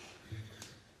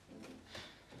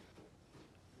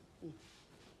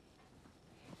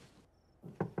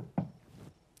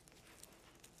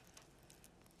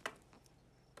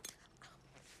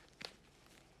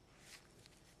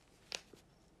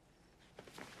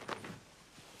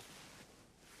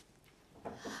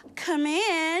 Come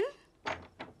in.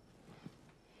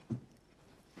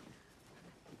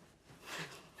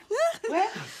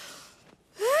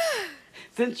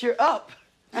 since you're up,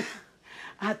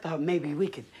 I thought maybe we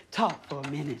could talk for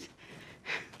a minute.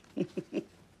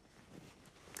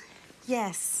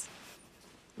 Yes,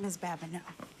 Miss Babineau.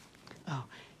 Oh,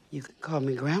 you can call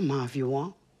me Grandma if you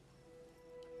want.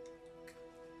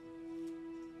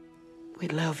 We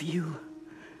love you,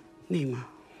 Nima.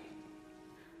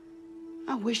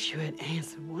 I wish you had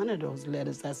answered one of those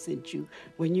letters I sent you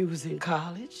when you was in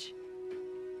college.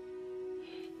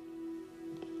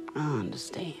 I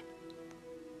understand.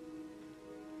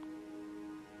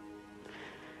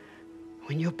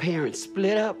 When your parents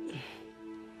split up,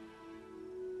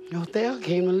 Othel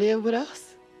came to live with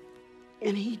us.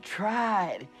 And he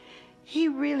tried. He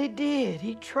really did.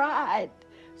 He tried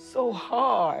so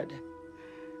hard.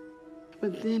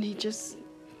 But then he just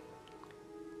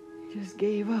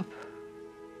gave up.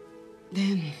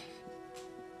 Then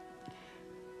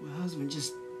my husband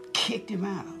just kicked him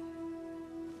out.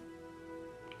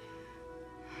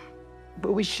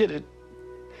 But we should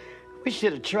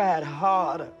have tried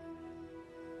harder.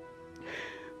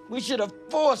 We should have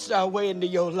forced our way into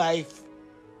your life.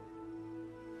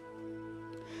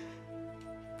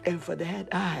 And for that,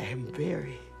 I am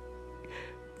very,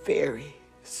 very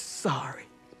sorry.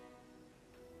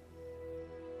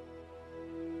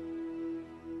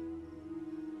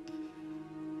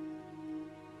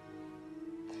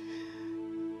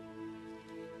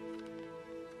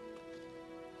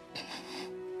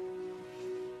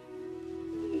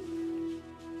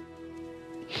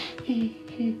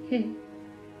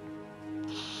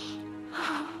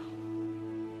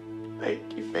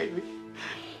 Thank you, baby.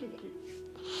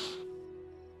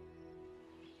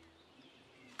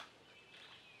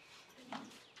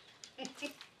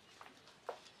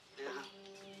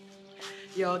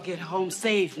 Y'all get home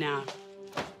safe now.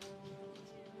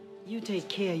 You take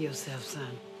care of yourself, son.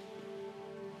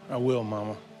 I will,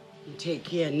 Mama. And take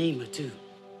care of Nima, too.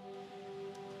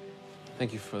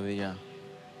 Thank you for the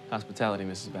hospitality,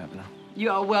 Mrs. Babineau. You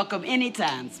are welcome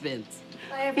anytime, Spence.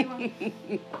 Bye, everyone.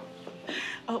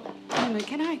 Oh, Nima,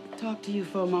 can I talk to you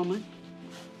for a moment?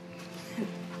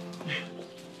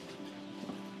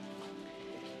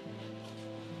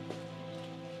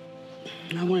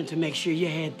 I wanted to make sure you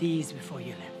had these before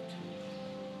you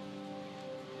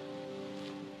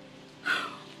left.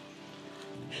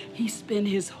 He spent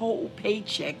his whole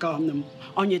paycheck on them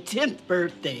on your 10th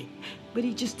birthday, but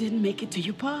he just didn't make it to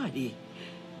your party.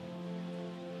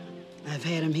 I've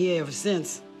had him here ever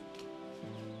since.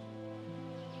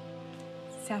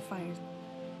 Sapphire.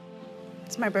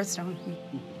 It's my birthstone.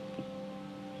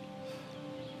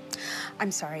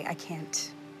 I'm sorry, I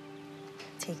can't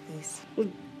take these.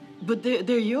 But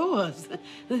they're yours.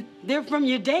 They're from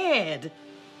your dad.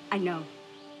 I know.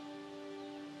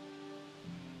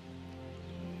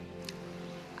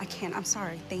 I can't. I'm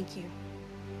sorry. Thank you.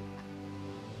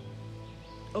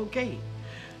 Okay.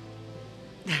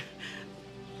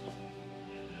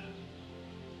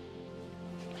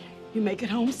 You make it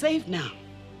home safe now.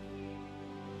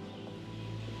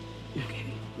 Okay.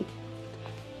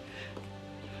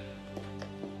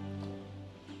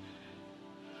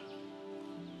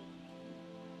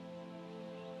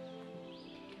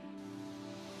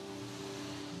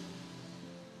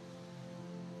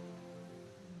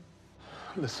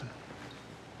 Listen,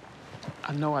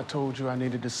 I know I told you I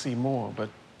needed to see more, but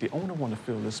the owner want to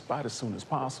fill this spot as soon as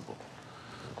possible.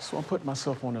 So I'm putting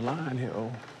myself on the line here,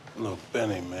 oh. Look,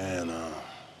 Benny, man,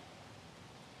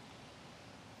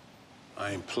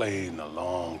 I ain't played in a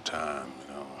long time,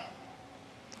 you know.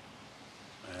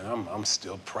 Man, I'm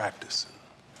still practicing.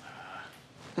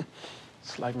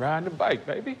 It's like riding a bike,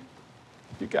 baby.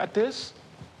 You got this?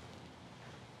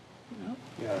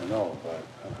 Yeah, I know, but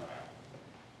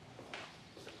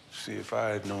see, if I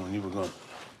had known you were gonna...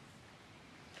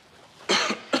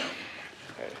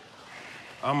 Hey,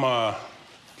 I'm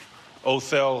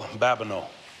Othel Babineau.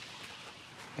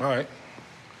 All right,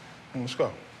 let's go.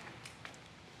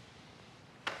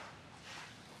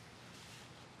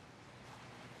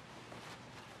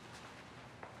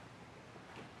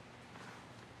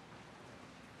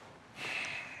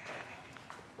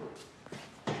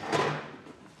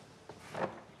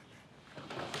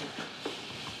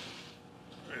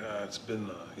 Yeah, it's been,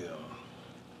 you know,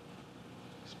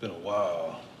 it's been a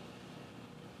while.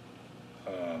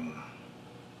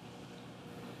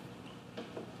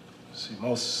 See,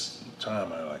 most of the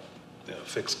time I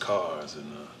fix cars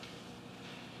and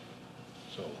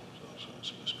so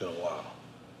it's been a while.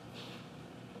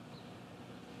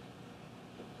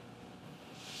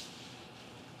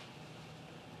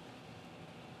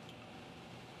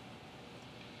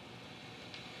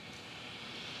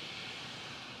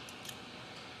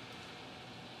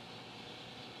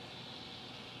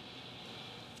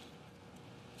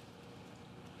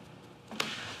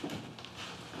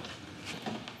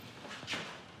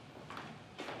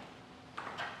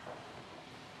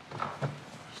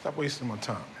 Stop wasting my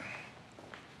time, man.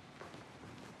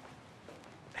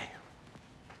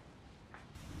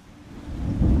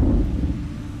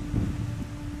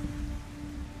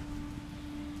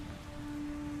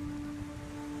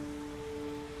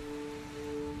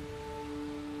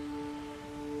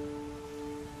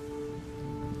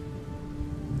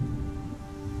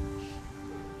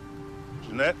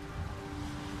 Jeanette?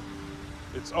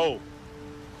 It's O.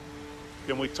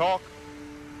 Can we talk?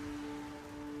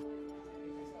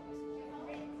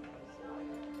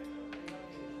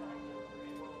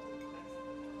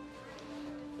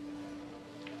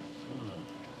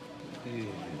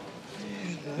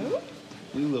 Hello?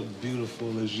 You look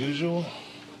beautiful as usual.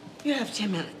 You have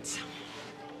 10 minutes.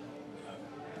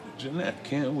 Jeanette,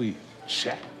 can't we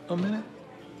chat a minute?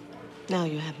 Now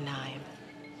you have 9.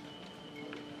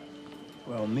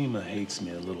 Well, Nima hates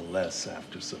me a little less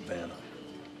after Savannah.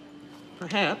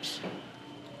 Perhaps.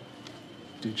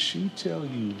 Did she tell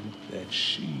you that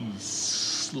she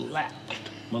slapped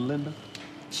Melinda?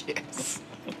 Yes.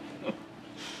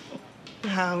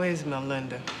 How is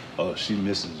Melinda? Oh, she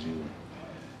misses you.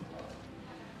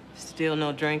 Still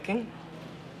no drinking?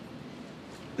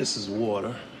 This is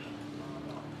water.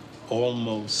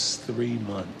 Almost 3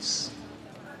 months.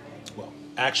 Well,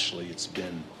 actually, it's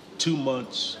been 2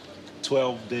 months,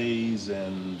 12 days,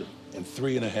 and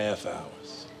 3.5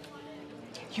 hours.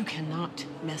 You cannot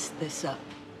mess this up.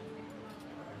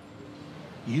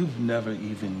 You've never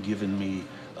even given me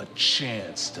a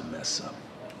chance to mess up.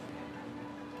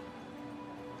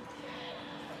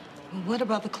 Well, what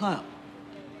about the club?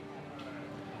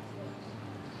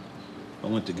 I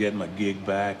went to get my gig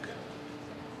back.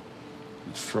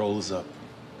 It froze up.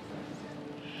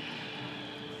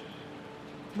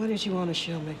 What did you want to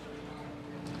show me?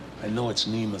 I know it's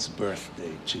Nima's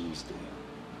birthday Tuesday.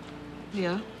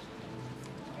 Yeah?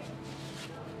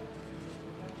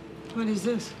 What is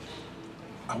this?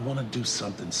 I want to do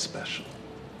something special.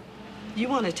 You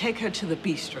want to take her to the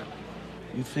bistro?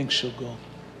 You think she'll go?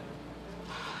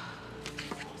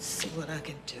 See what I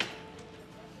can do.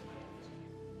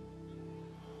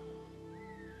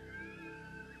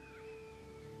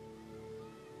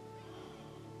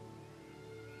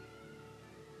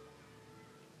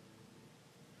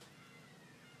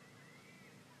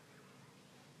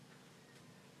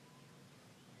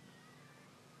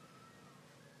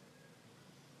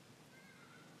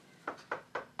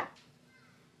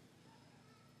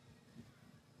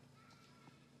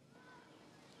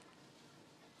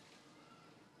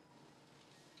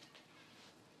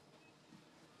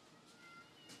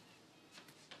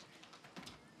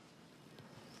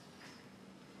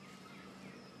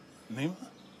 Nima?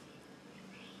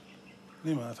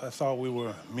 Nima, I thought we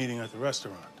were meeting at the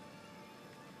restaurant.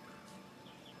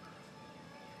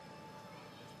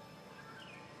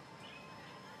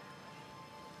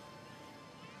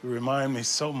 You remind me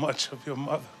so much of your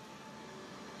mother.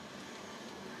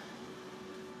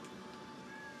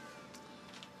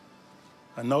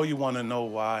 I know you want to know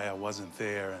why I wasn't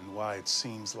there and why it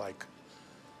seems like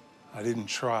I didn't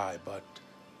try, but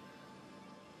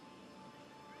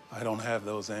I don't have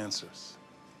those answers.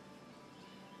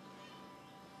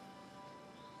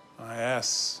 I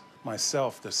ask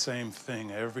myself the same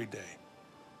thing every day.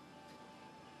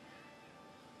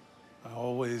 I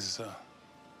always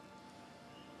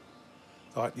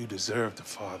thought you deserved a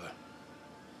father.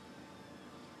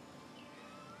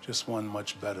 Just one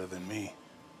much better than me.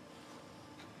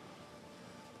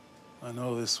 I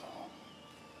know this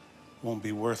won't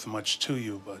be worth much to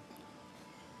you, but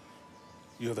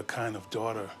you're the kind of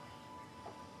daughter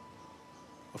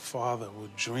a father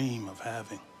would dream of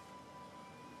having.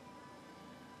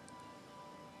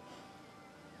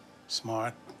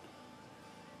 Smart,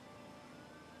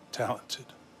 talented.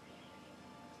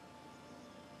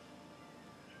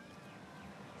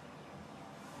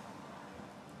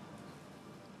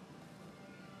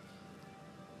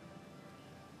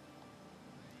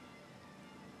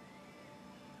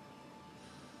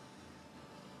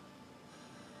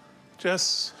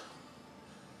 Just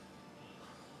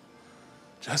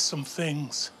some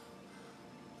things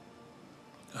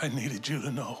I needed you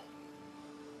to know.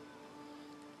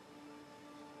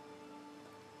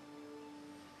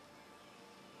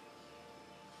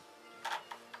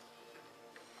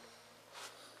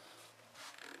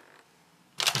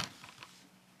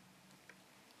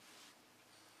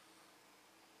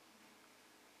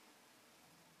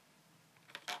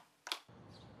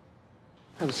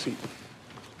 Have a seat.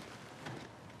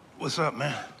 What's up,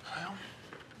 man? Well,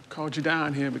 called you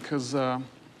down here because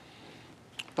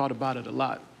thought about it a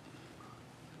lot.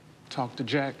 Talked to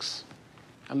Jax.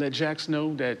 I let Jax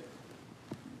know that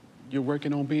you're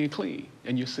working on being clean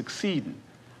and you're succeeding.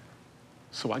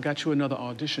 So I got you another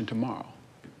audition tomorrow.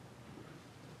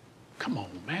 Come on,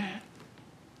 man.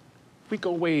 We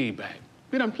go way back.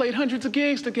 We done played hundreds of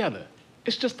gigs together.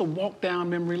 It's just a walk down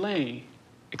memory lane,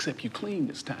 except you clean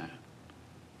this time.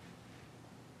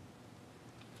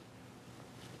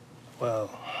 Well,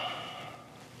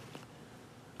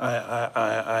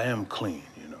 I am clean,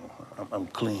 you know. I'm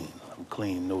clean. I'm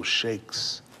clean. No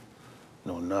shakes,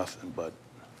 no nothing, but...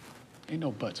 Ain't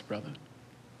no buts, brother.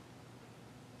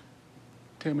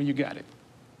 Tell me you got it.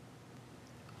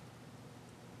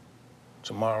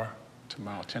 Tomorrow?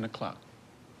 Tomorrow, 10 o'clock.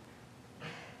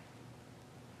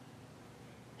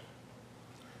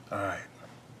 All right.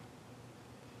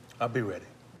 I'll be ready.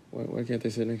 Why can't they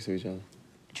sit next to each other?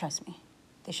 Trust me,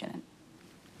 they shouldn't.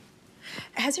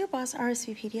 Has your boss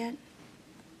RSVP'd yet?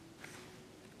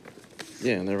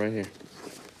 Yeah, and they're right here.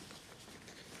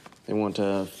 They want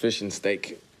fish and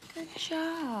steak. Good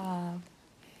job.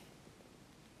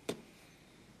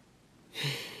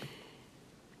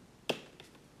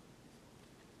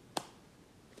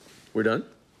 We're done?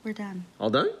 We're done. All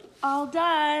done? All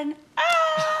done.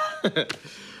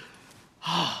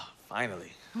 Ah!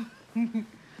 Finally.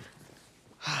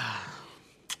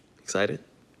 Excited?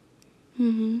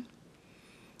 Mm-hmm.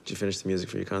 Did you finish the music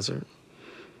for your concert?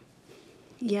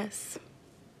 Yes.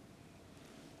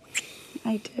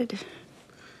 I did.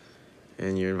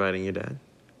 And you're inviting your dad?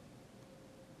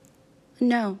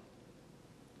 No.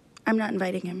 I'm not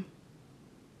inviting him.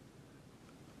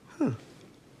 Huh.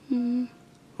 Hmm.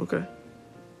 Okay.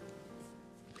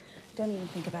 Don't even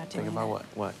think about doing Think about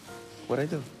that. what? What? What'd I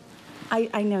do?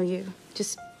 I know you.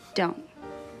 Just don't.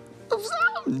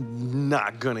 I'm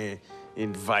not gonna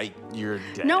invite your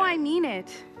dad. No, I mean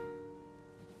it.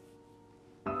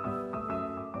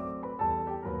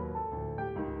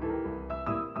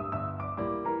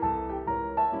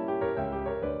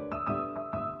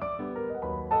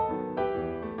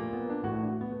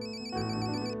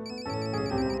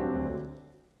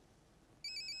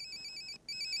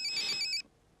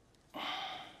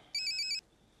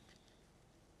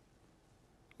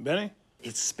 Benny?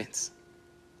 It's Spence.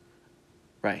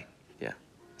 Right, yeah.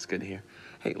 It's good to hear.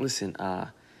 Hey, listen,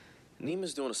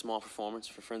 Nima's doing a small performance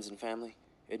for friends and family.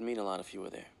 It'd mean a lot if you were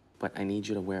there. But I need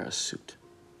you to wear a suit.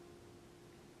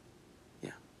 Yeah.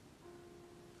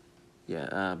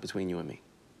 Yeah, between you and me.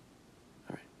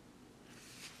 All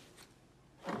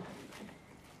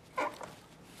right.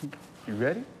 You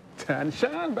ready? Time to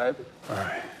shine, baby. All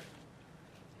right.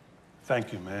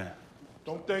 Thank you, man.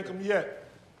 Don't thank him yet.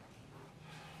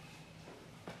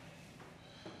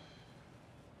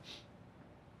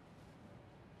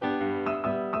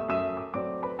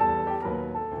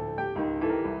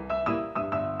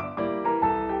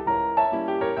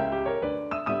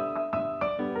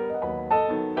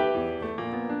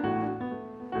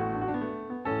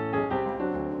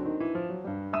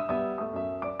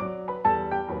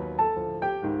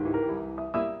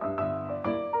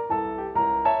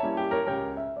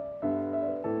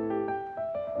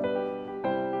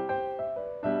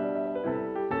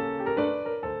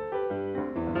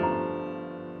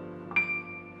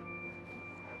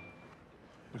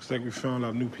 Looks like we found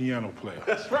our new piano player.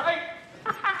 That's right.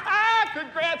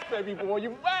 Congrats, baby boy.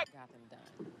 You back.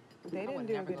 They didn't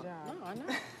do a good job. No, I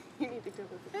know. You need to go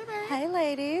with it. Hey,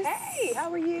 ladies. Hey,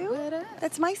 how are you?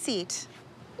 That's my seat.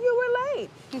 You were late.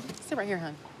 Sit right here,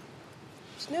 hon.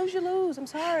 Snooze, you lose. I'm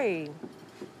sorry.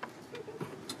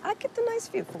 I get the nice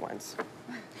view for once.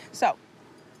 So,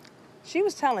 she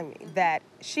was telling me that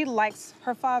she likes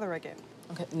her father again.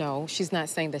 Okay, no, she's not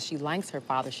saying that she likes her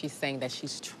father. She's saying that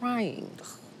she's trying.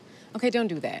 Okay, don't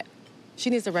do that. She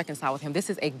needs to reconcile with him. This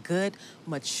is a good,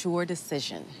 mature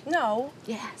decision. No.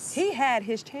 Yes. He had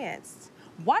his chance.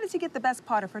 Why does he get the best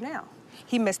part of her now?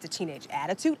 He missed the teenage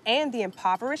attitude and the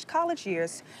impoverished college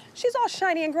years. She's all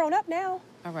shiny and grown up now.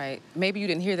 All right, maybe you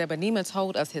didn't hear that, but Nima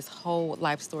told us his whole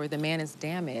life story. The man is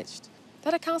damaged.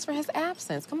 That accounts for his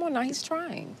absence. Come on now, he's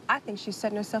trying. I think she's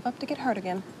setting herself up to get hurt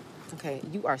again. Okay,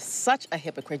 you are such a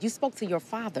hypocrite. You spoke to your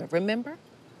father, remember?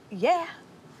 Yeah,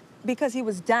 because he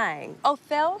was dying.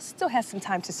 Othel still has some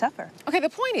time to suffer. Okay, the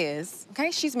point is, okay,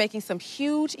 she's making some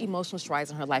huge emotional strides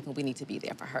in her life, and we need to be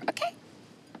there for her, okay?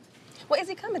 Well, is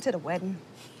he coming to the wedding?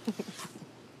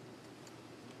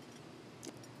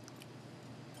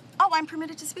 Oh, I'm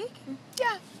permitted to speak?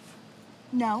 Yeah.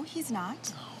 No, he's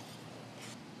not.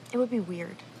 It would be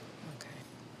weird.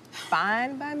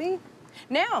 Fine by me.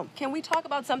 Now, can we talk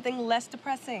about something less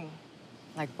depressing?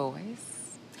 Like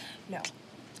boys? No,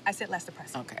 I said less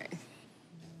depressing. Okay.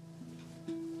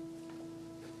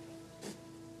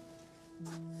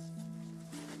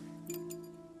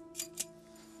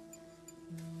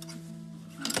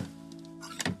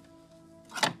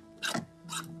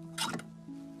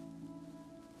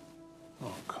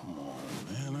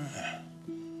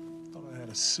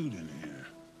 suit in here.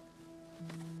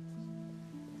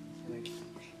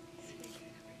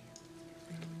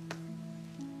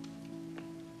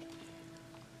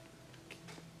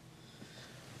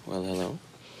 Well, hello.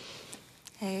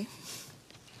 Hey,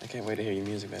 I can't wait to hear your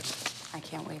music, baby. I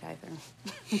can't wait either.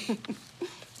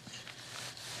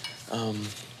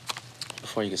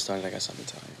 Before you get started, I got something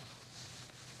to tell you.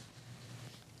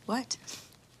 What?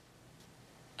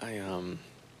 I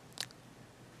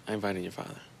invited your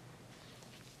father.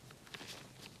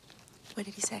 What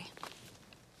did he say?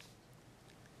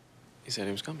 He said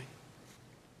he was coming.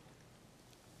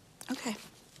 Okay.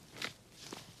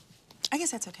 I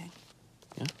guess that's okay.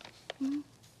 Yeah? Mhm.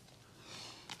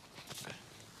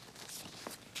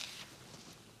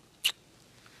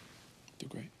 Do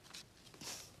great.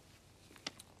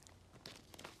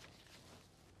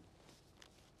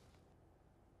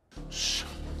 Shh.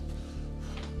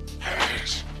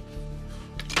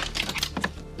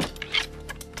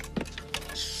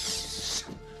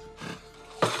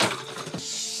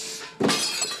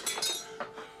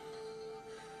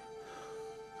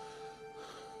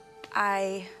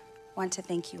 I want to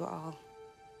thank you all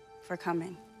for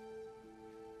coming.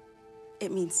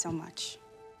 It means so much.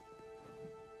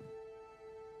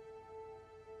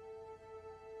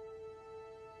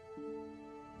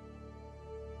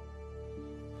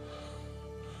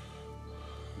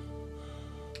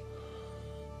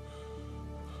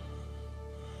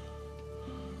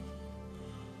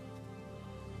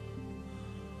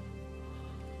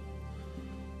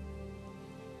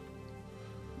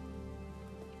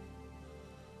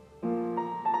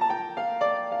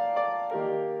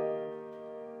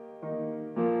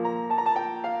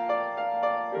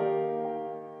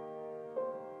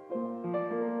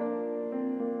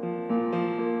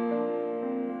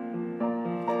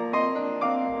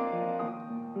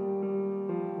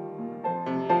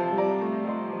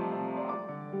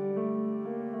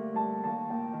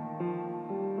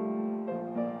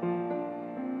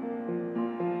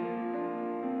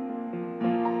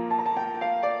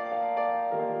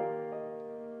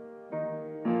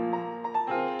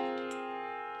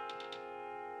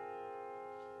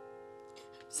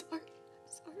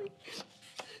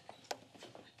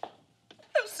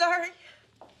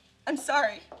 I'm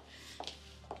sorry.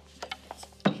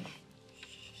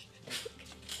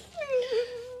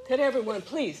 Could everyone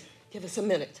please give us a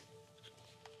minute?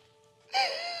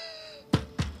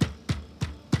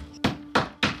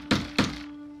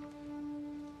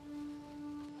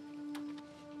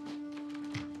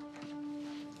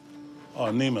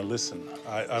 Oh, Nima, listen.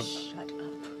 I've... Shut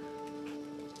up.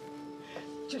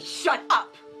 Just shut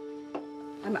up.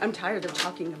 I'm tired of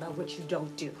talking about what you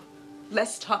don't do.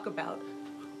 Let's talk about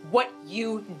what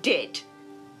you did.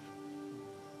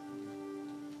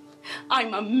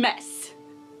 I'm a mess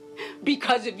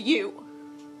because of you.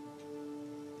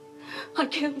 I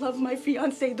can't love my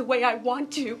fiancé the way I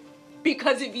want to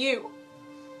because of you.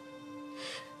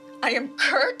 I am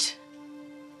curt,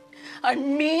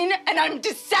 I'm mean, and I'm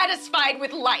dissatisfied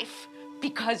with life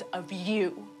because of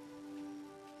you.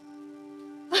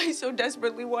 I so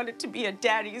desperately wanted to be a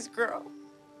daddy's girl.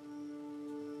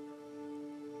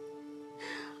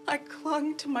 I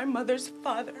clung to my mother's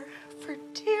father for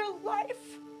dear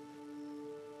life.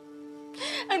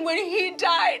 And when he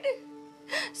died,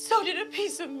 so did a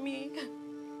piece of me.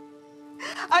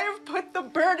 I have put the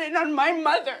burden on my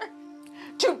mother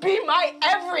to be my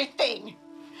everything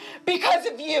because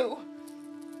of you.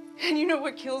 And you know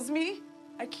what kills me?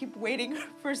 I keep waiting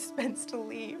for Spence to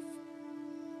leave.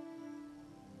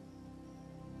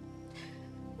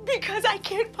 Because I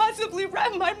can't possibly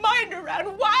wrap my mind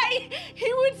around why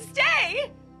he would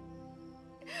stay.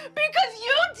 Because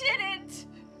you didn't.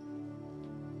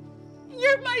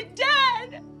 You're my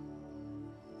dad.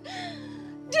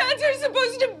 Dads are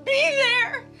supposed to be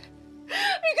there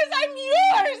because I'm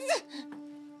yours.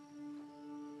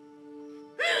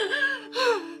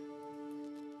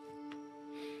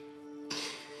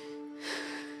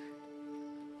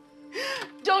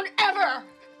 Don't ever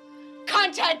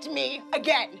contact me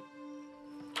again.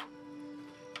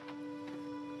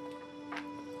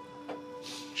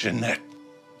 Jeanette,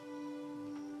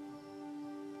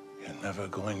 you're never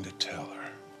going to tell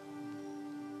her,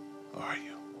 are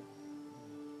you?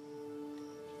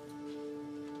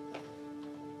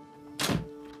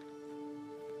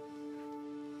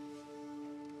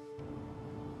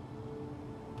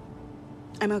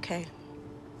 I'm okay.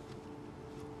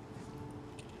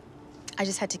 I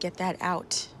just had to get that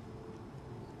out.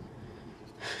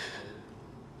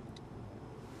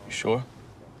 You sure?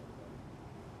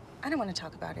 I don't want to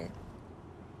talk about it.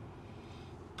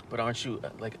 But aren't you,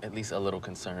 like, at least a little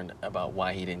concerned about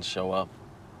why he didn't show up?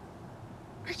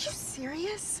 Are you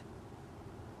serious?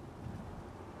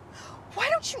 Why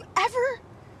don't you ever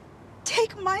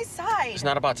take my side? It's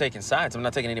not about taking sides. I'm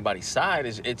not taking anybody's side.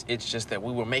 It's just that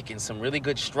we were making some really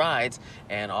good strides,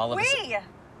 and all of a sudden...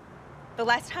 The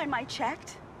last time I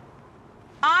checked,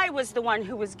 I was the one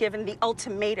who was given the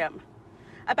ultimatum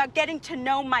about getting to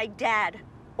know my dad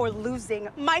or losing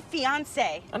my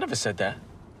fiance. I never said that.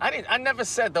 I never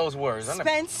said those words.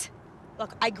 Spence,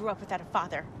 look, I grew up without a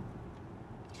father.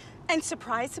 And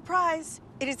surprise, surprise,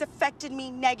 it has affected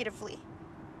me negatively.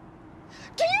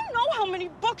 Do you know how many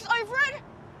books I've read?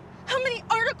 How many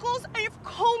articles I have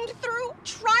combed through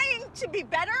trying to be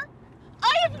better?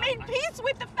 I have made peace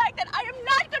with the fact that I am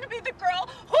not going to be the girl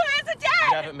who has a dad.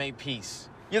 You haven't made peace.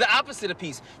 You're the opposite of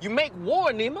peace. You make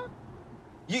war, Nima.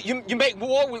 You make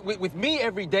war with me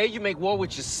every day. You make war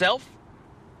with yourself.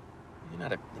 You're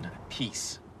not at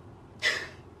peace.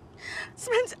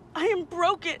 Spence, I am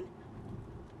broken.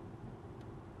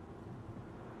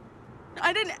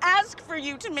 I didn't ask for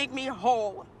you to make me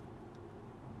whole.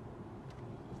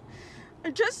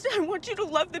 I want you to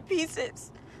love the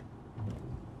pieces.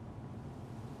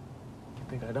 You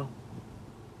think I don't?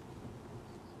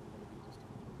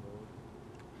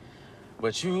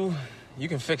 But you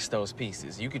can fix those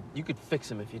pieces. You could fix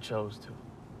them if you chose to.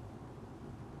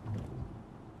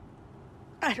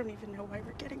 I don't even know why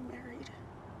we're getting married.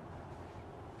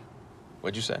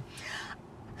 What'd you say?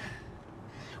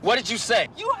 What did you say?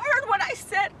 You heard what I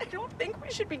said. I don't think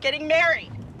we should be getting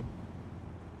married.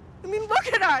 I mean, look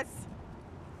at us.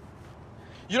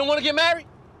 You don't want to get married?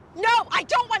 No, I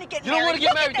don't want to get married. You don't want to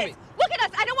get married to me? Look at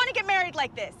us. I don't want to get married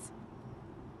like this.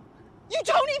 You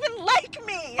don't even like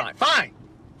me.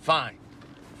 Fine.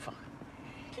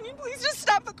 Can you please just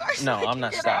stop the car? No, I'm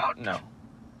not stopping. No.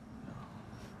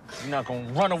 You're not going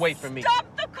to run away from me. Stop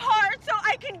the car so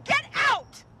I can get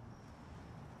out.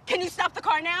 Can you stop the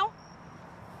car now?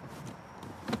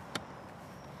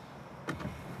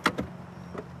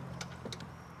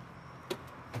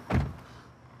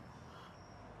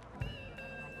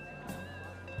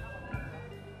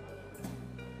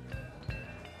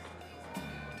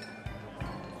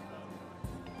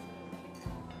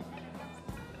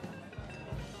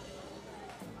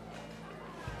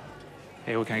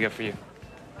 Hey, what can I get for you?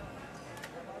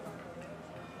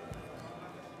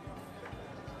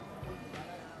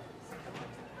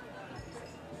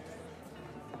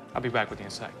 I'll be back with you in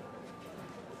a sec.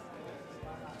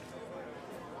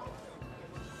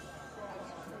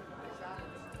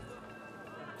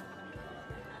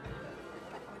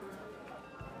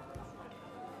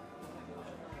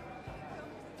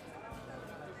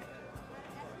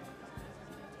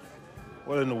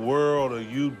 What in the world are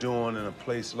you doing in a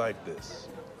place like this?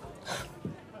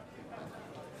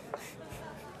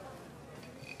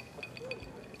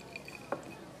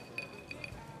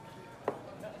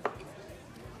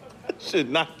 Should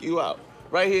knock you out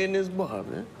right here in this bar,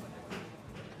 man.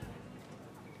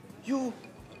 You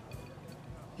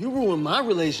ruined my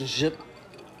relationship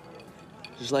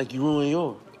just like you ruined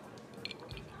yours.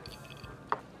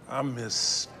 I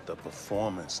missed the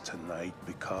performance tonight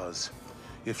because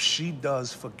if she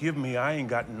does forgive me, I ain't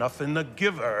got nothing to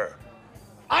give her.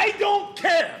 I don't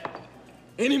care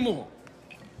anymore.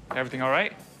 Everything all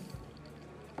right?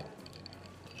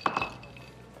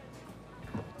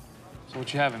 So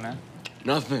what you having, man?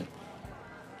 Nothing.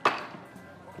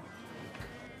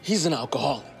 He's an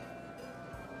alcoholic.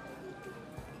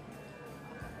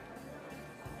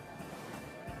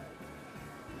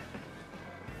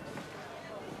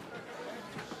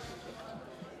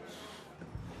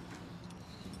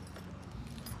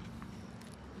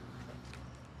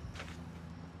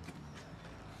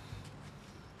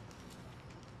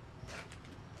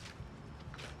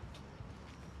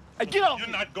 Get off! You're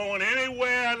not going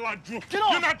anywhere like you. Get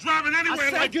off! You're not driving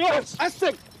anywhere like get off! this. I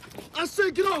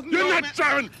said get off! You're not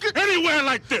driving anywhere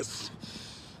like this.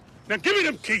 Now give me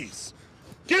them keys.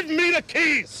 Give me the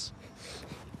keys.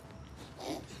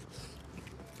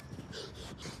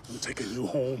 I'm taking you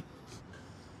home,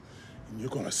 and you're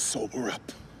gonna sober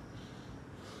up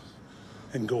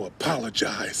and go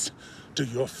apologize to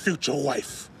your future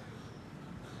wife.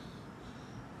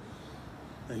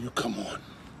 Now you come on.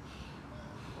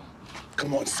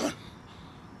 Come on, son.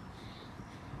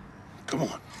 Come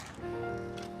on.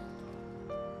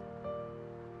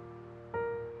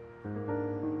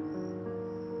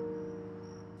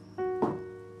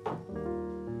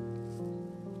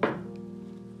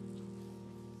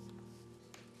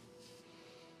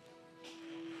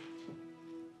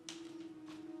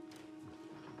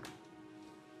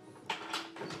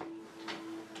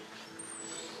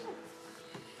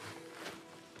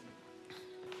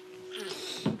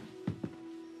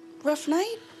 rough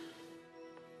night?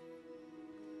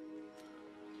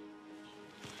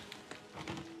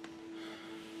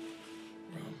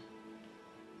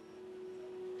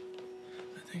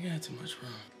 I think I had too much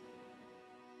rum.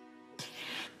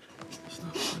 It's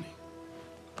not funny.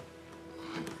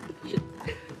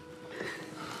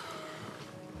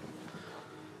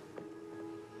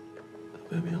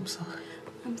 Baby, I'm sorry.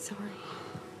 I'm sorry.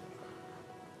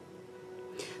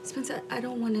 Spencer, I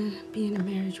don't want to be in a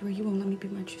marriage where you won't let me be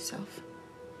my true self.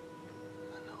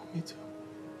 I know, me too.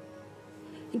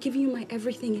 And giving you my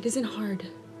everything, it isn't hard,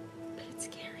 but it's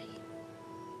scary.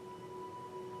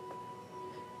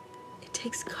 It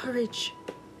takes courage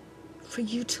for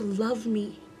you to love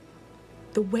me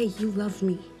the way you love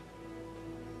me.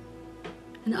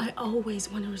 And I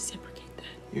always want to reciprocate that.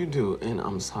 You do, and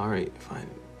I'm sorry if I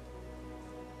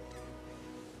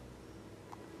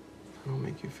don't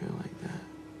make you feel like that.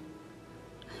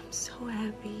 I'm so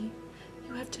happy.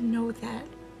 You have to know that.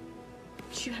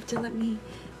 But you have to let me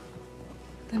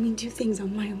do things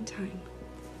on my own time.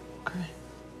 Okay.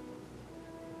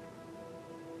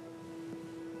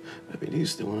 Baby, do you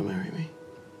still want to marry me?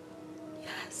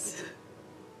 Yes.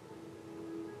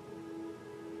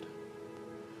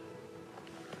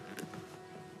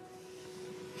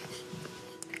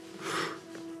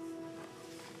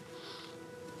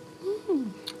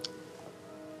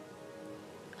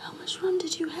 How much rum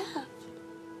did you have?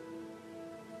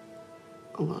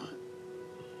 A lot.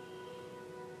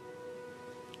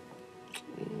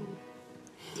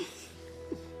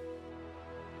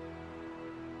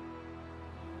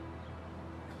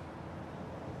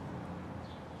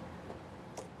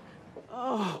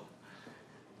 Oh,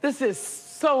 this is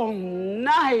so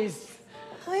nice.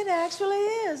 It actually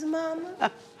is,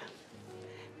 Mama.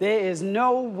 There is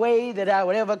no way that I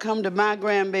would ever come to my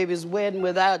grandbaby's wedding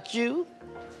without you.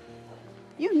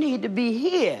 You need to be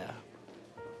here.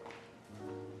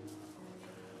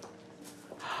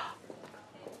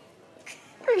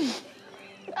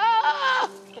 Ah!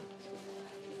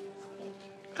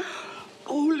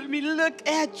 Oh, let me look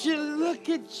at you. Look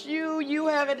at you. You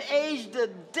haven't aged a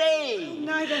day.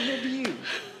 Neither have you.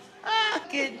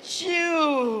 Look at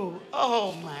you.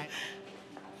 Oh, my.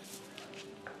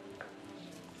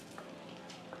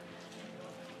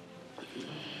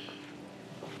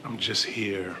 I'm just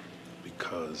here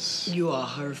because... You are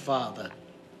her father.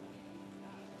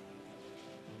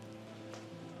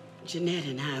 Jeanette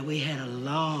and I, we had a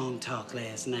long talk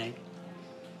last night.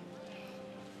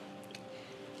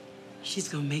 She's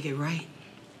gonna make it right.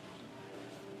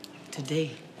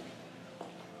 Today.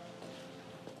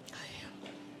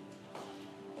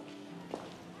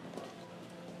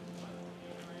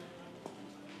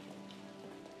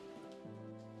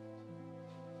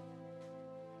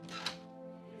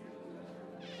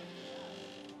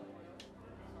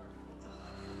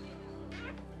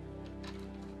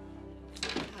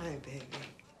 Hi, baby.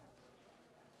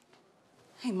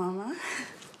 Hey, Mama.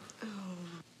 Oh,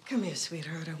 come here,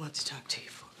 sweetheart. I want to talk to you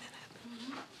for a minute.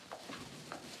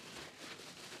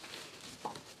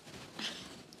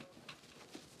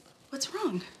 What's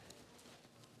wrong?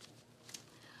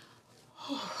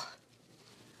 Oh,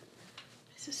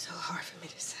 this is so hard for me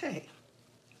to say.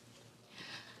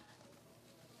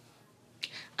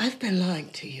 I've been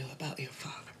lying to you about your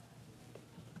father.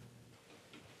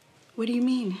 What do you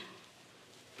mean?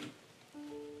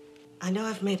 I know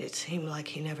I've made it seem like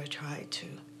he never tried to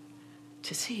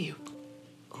see you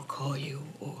or call you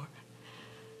or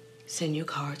send you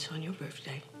cards on your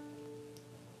birthday.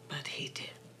 But he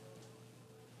did.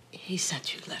 He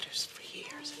sent you letters for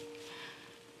years.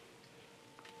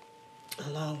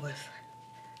 Along with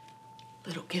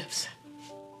little gifts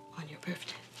on your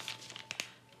birthday.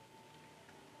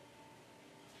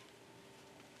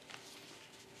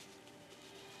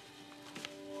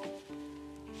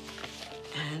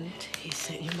 And he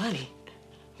sent you money,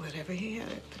 whatever he had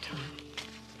at the time.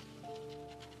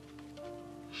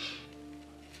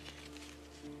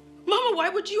 Mama, why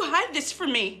would you hide this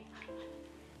from me?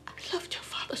 I loved your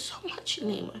father so much,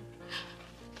 Nima.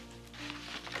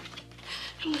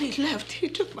 And when he left, he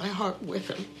took my heart with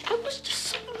him. I was just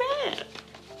so mad.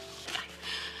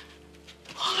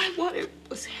 All I wanted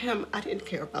was him. I didn't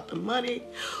care about the money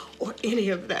or any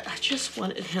of that. I just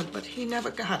wanted him, but he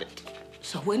never got it.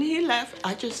 So when he left,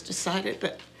 I just decided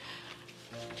that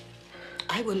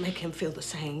I would make him feel the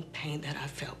same pain that I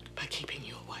felt by keeping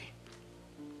you away.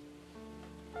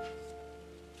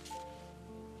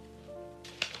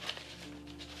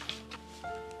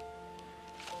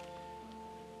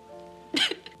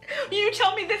 You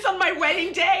tell me this on my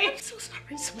wedding day? I'm so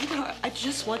sorry, sweetheart. I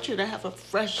just want you to have a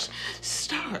fresh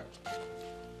start.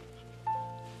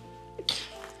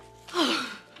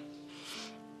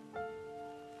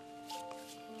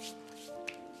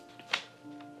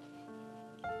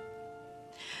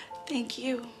 Thank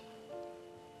you.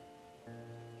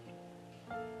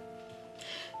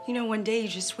 You know, one day you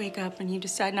just wake up and you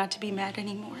decide not to be mad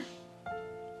anymore.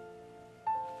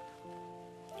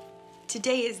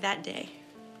 Today is that day.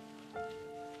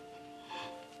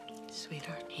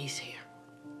 Sweetheart, he's here.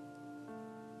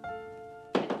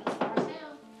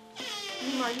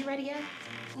 Nima, are you ready yet?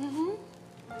 Mm-hmm.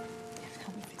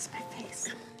 Help me fix my face.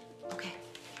 Okay.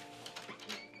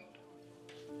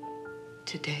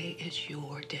 Today is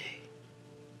your day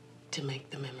to make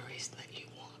the memories that you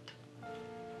want.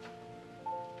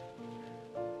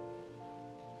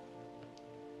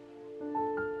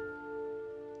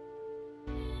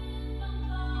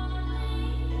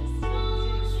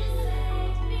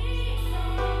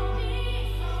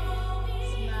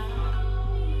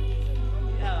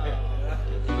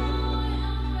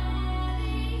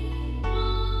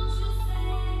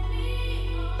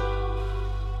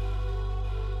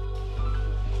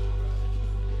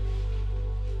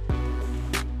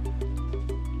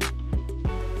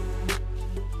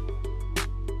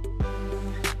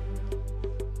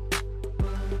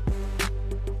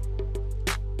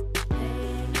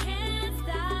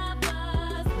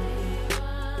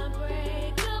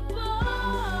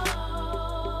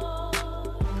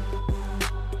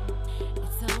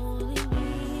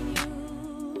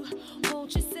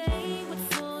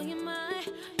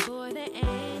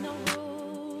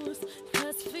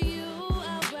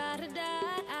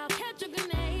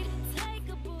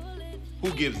 Who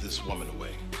gives this woman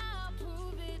away?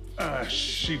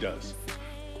 She does.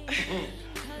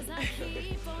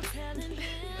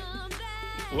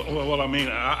 Well, I mean,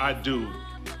 I do,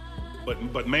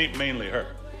 but mainly her.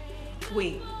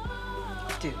 We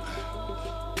do.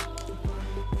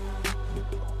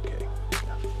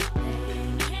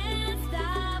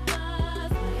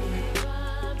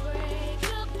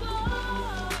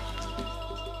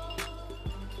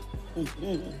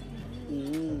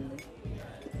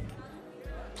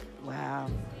 Wow.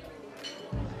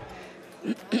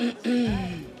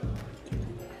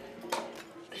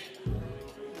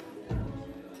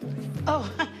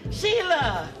 Oh,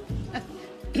 Sheila!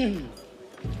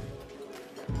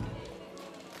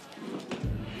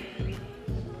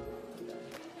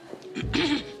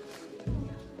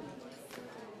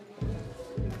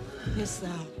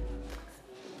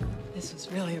 This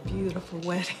was really a beautiful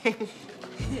wedding.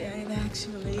 Yeah, it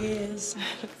actually is.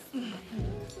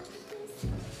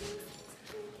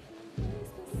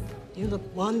 You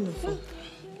look wonderful.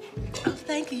 Oh,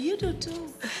 thank you. You do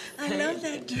too. I love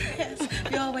that dress.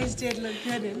 You always did look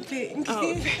good in pink.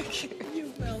 Oh, thank you.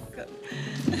 You're welcome.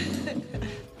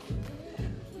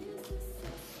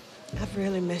 I've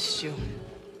really missed you.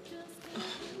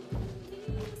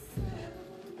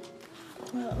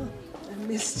 Well, I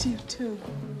missed you too.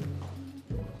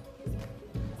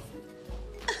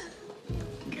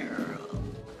 Girl,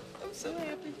 I'm so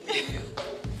happy for you.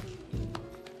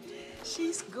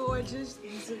 She's gorgeous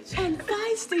and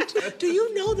feisty too. Do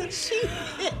you know that she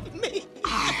hit me?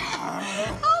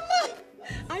 Oh my!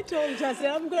 I told her, I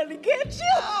said, I'm going to get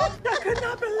you. I could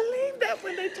not believe that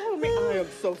when they told me. I am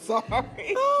so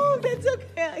sorry. Oh, that's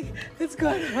okay. It's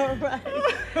going all right.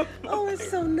 Oh, it's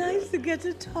so nice to get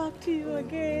to talk to you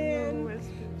again.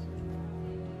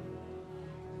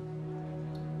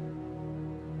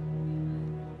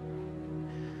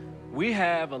 We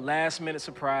have a last-minute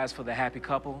surprise for the happy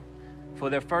couple. For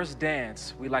their first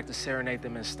dance, we'd like to serenade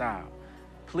them in style.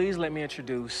 Please let me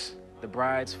introduce the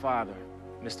bride's father,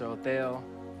 Mr. Othel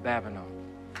Babineau.